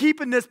keep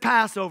keeping this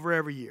Passover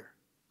every year.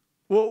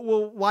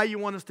 Well, why you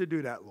want us to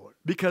do that, Lord?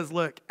 Because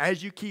look,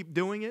 as you keep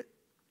doing it,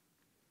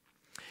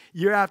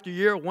 year after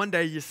year, one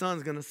day your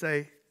son's going to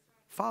say,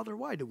 Father,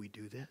 why do we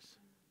do this?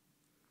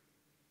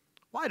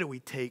 Why do we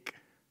take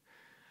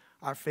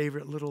our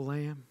favorite little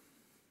lamb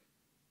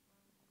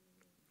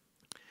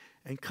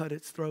and cut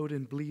its throat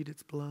and bleed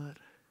its blood?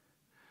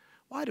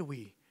 Why do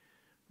we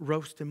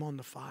roast him on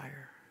the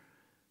fire?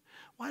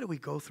 Why do we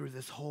go through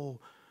this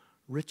whole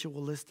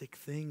ritualistic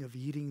thing of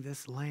eating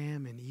this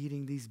lamb and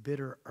eating these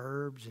bitter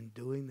herbs and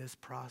doing this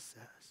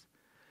process?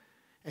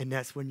 And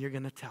that's when you're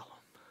going to tell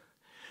them,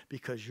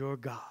 because your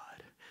God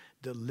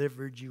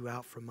delivered you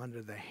out from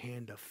under the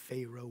hand of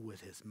Pharaoh with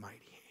his mighty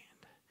hand.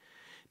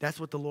 That's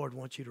what the Lord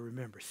wants you to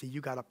remember. See,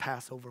 you got a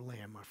Passover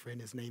lamb, my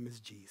friend. His name is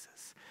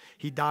Jesus.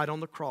 He died on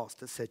the cross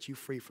to set you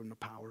free from the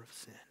power of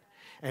sin.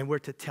 And we're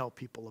to tell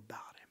people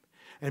about him.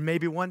 And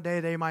maybe one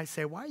day they might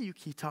say, why do you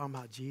keep talking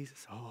about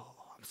Jesus? Oh,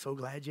 I'm so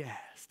glad you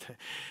asked.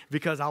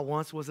 Because I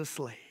once was a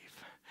slave,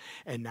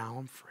 and now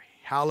I'm free.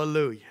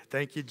 Hallelujah.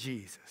 Thank you,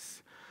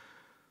 Jesus.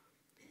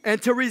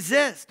 And to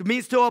resist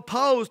means to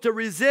oppose, to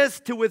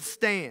resist, to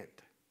withstand.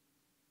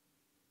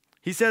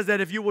 He says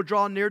that if you will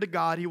draw near to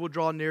God, he will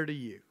draw near to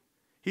you.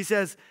 He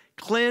says,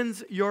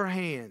 cleanse your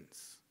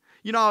hands.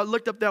 You know, I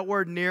looked up that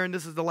word near, and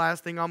this is the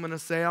last thing I'm going to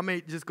say. I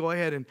may just go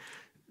ahead and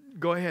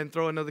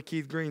throw another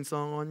Keith Green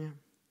song on you.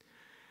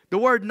 The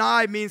word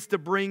nigh means to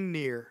bring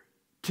near,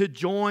 to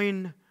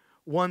join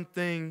one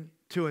thing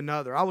to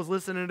another. I was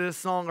listening to this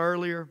song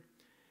earlier,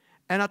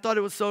 and I thought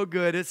it was so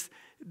good.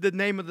 The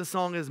name of the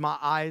song is My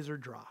Eyes Are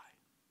Dry.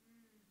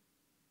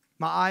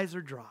 My eyes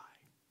are dry.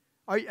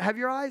 Have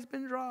your eyes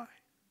been dry?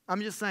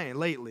 I'm just saying,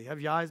 lately, have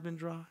your eyes been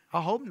dry?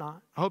 I hope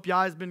not. I hope your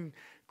eyes been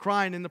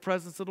crying in the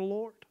presence of the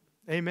Lord.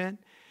 Amen.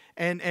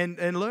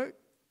 And look,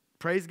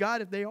 praise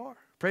God if they are.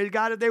 Praise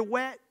God if they're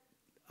wet.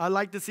 I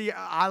like to see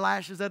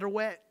eyelashes that are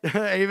wet.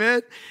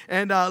 Amen.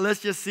 And let's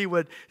just see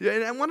what.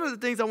 And one of the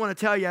things I want to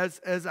tell you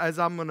as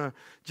I'm going to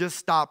just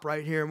stop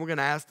right here, and we're going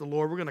to ask the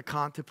Lord. We're going to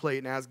contemplate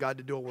and ask God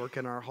to do a work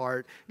in our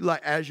heart.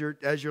 Like as you're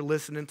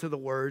listening to the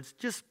words,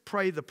 just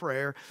pray the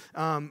prayer.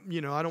 I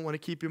don't want to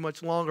keep you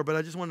much longer, but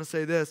I just want to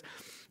say this: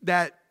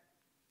 that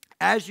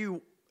as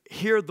you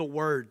hear the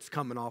words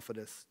coming off of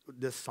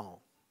this song,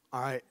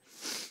 all right,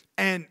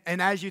 and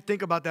as you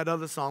think about that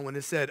other song when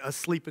it said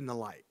 "Asleep in the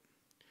Light."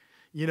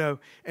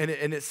 And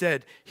it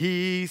said,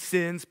 he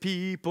sends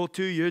people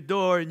to your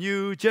door and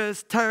you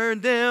just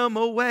turn them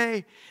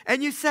away.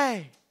 And you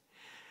say,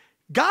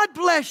 God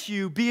bless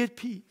you, be at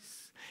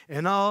peace.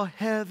 And all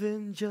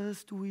heaven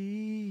just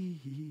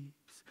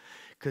weeps.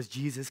 Because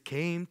Jesus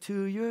came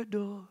to your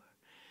door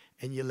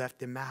and you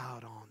left him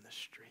out on the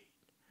street.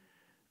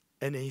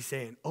 And then he's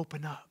saying,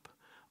 open up,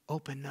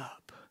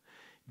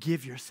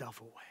 give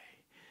yourself away.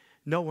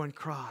 No one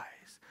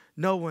cries.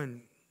 No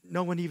one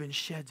even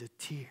sheds a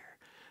tear.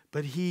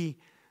 But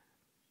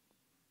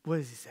what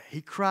does he say?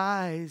 He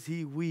cries,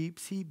 he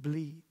weeps, he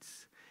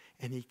bleeds,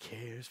 and he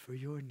cares for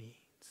your needs.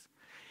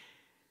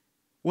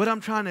 What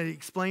I'm trying to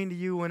explain to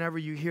you whenever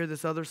you hear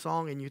this other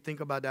song and you think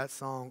about that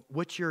song,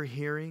 what you're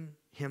hearing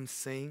him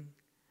sing,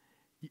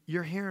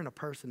 you're hearing a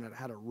person that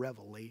had a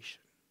revelation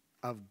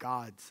of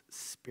God's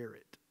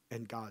Spirit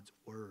and God's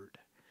Word.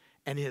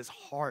 And his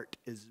heart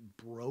is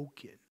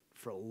broken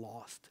for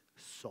lost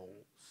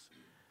souls.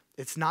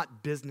 It's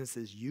not business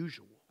as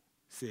usual,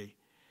 see?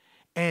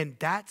 And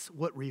that's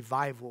what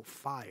revival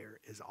fire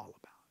is all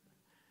about.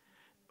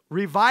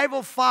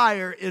 Revival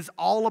fire is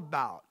all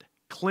about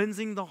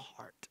cleansing the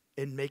heart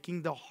and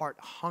making the heart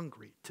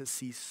hungry to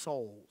see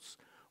souls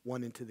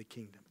won into the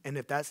kingdom. And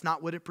if that's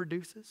not what it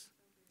produces,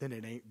 then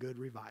it ain't good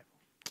revival.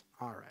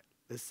 All right,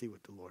 let's see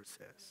what the Lord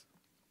says.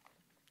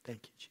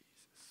 Thank you, Jesus.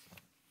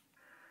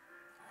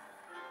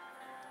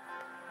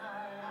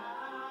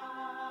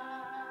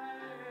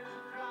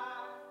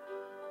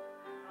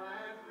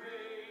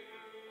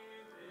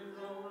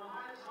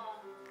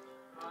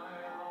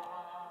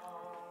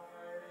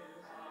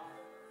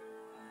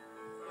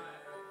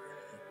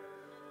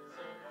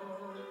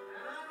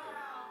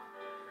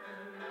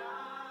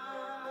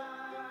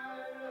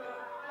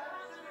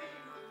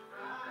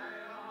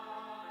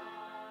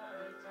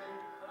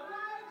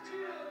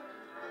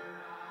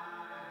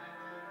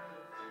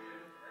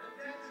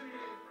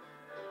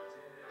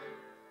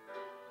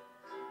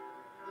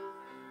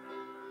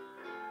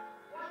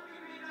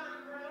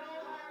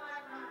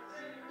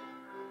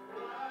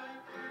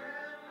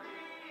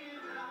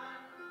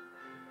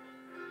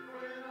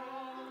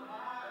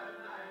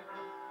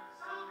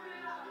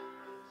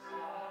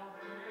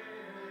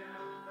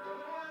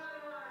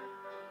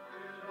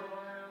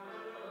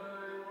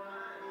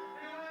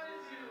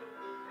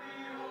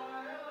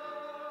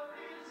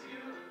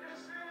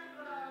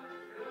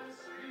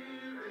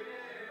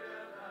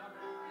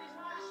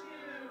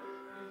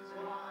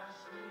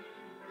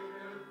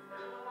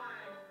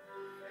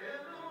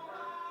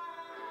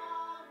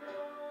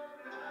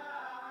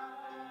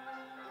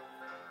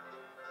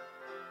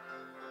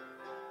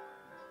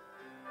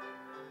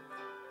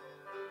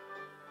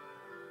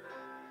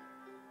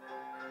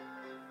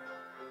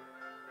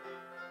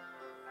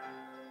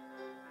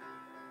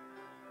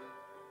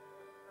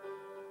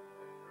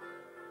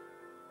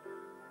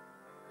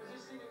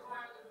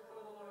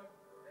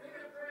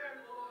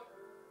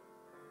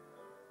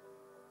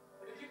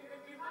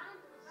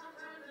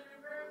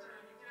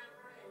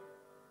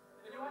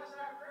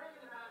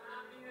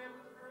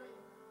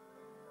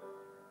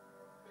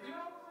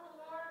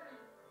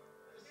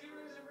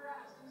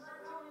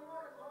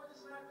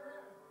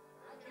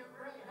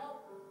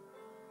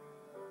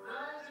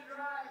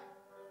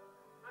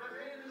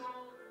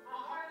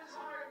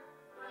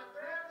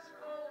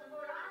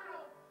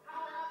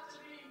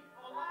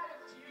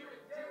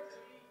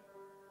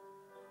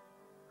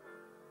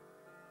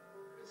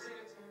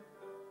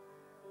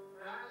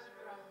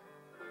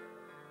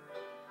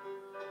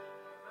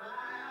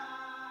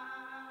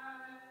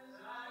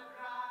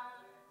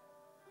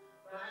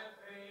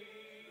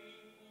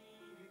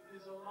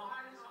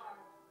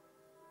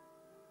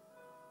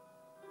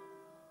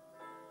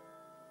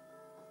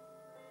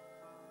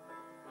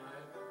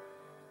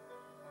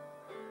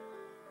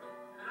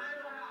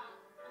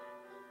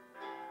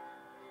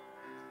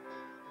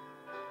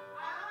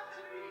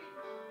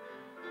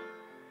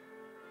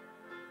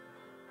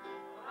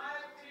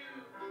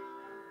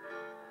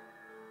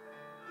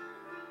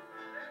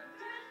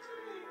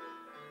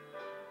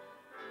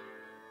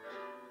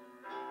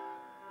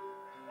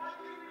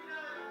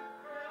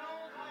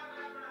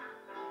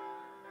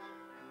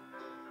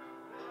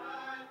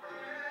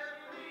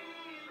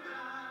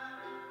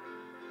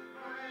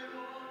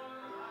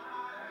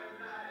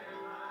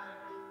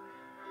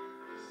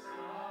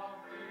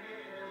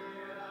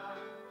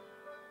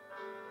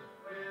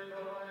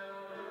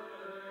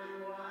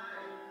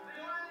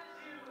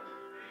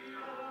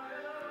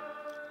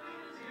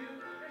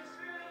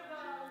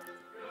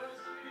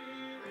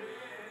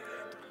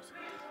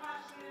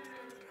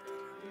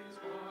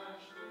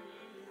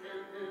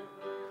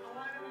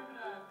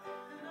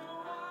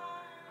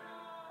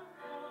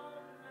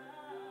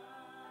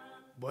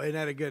 Boy, isn't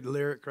that a good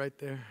lyric right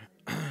there?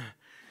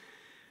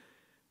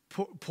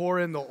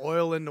 Pour in the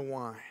oil in the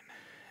wine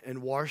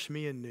and wash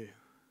me anew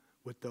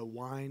with the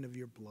wine of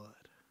your blood.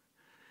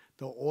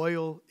 The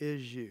oil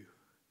is you,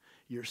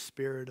 your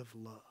spirit of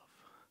love,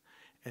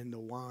 and the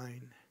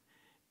wine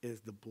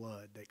is the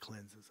blood that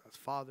cleanses us.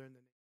 Father, in the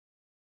name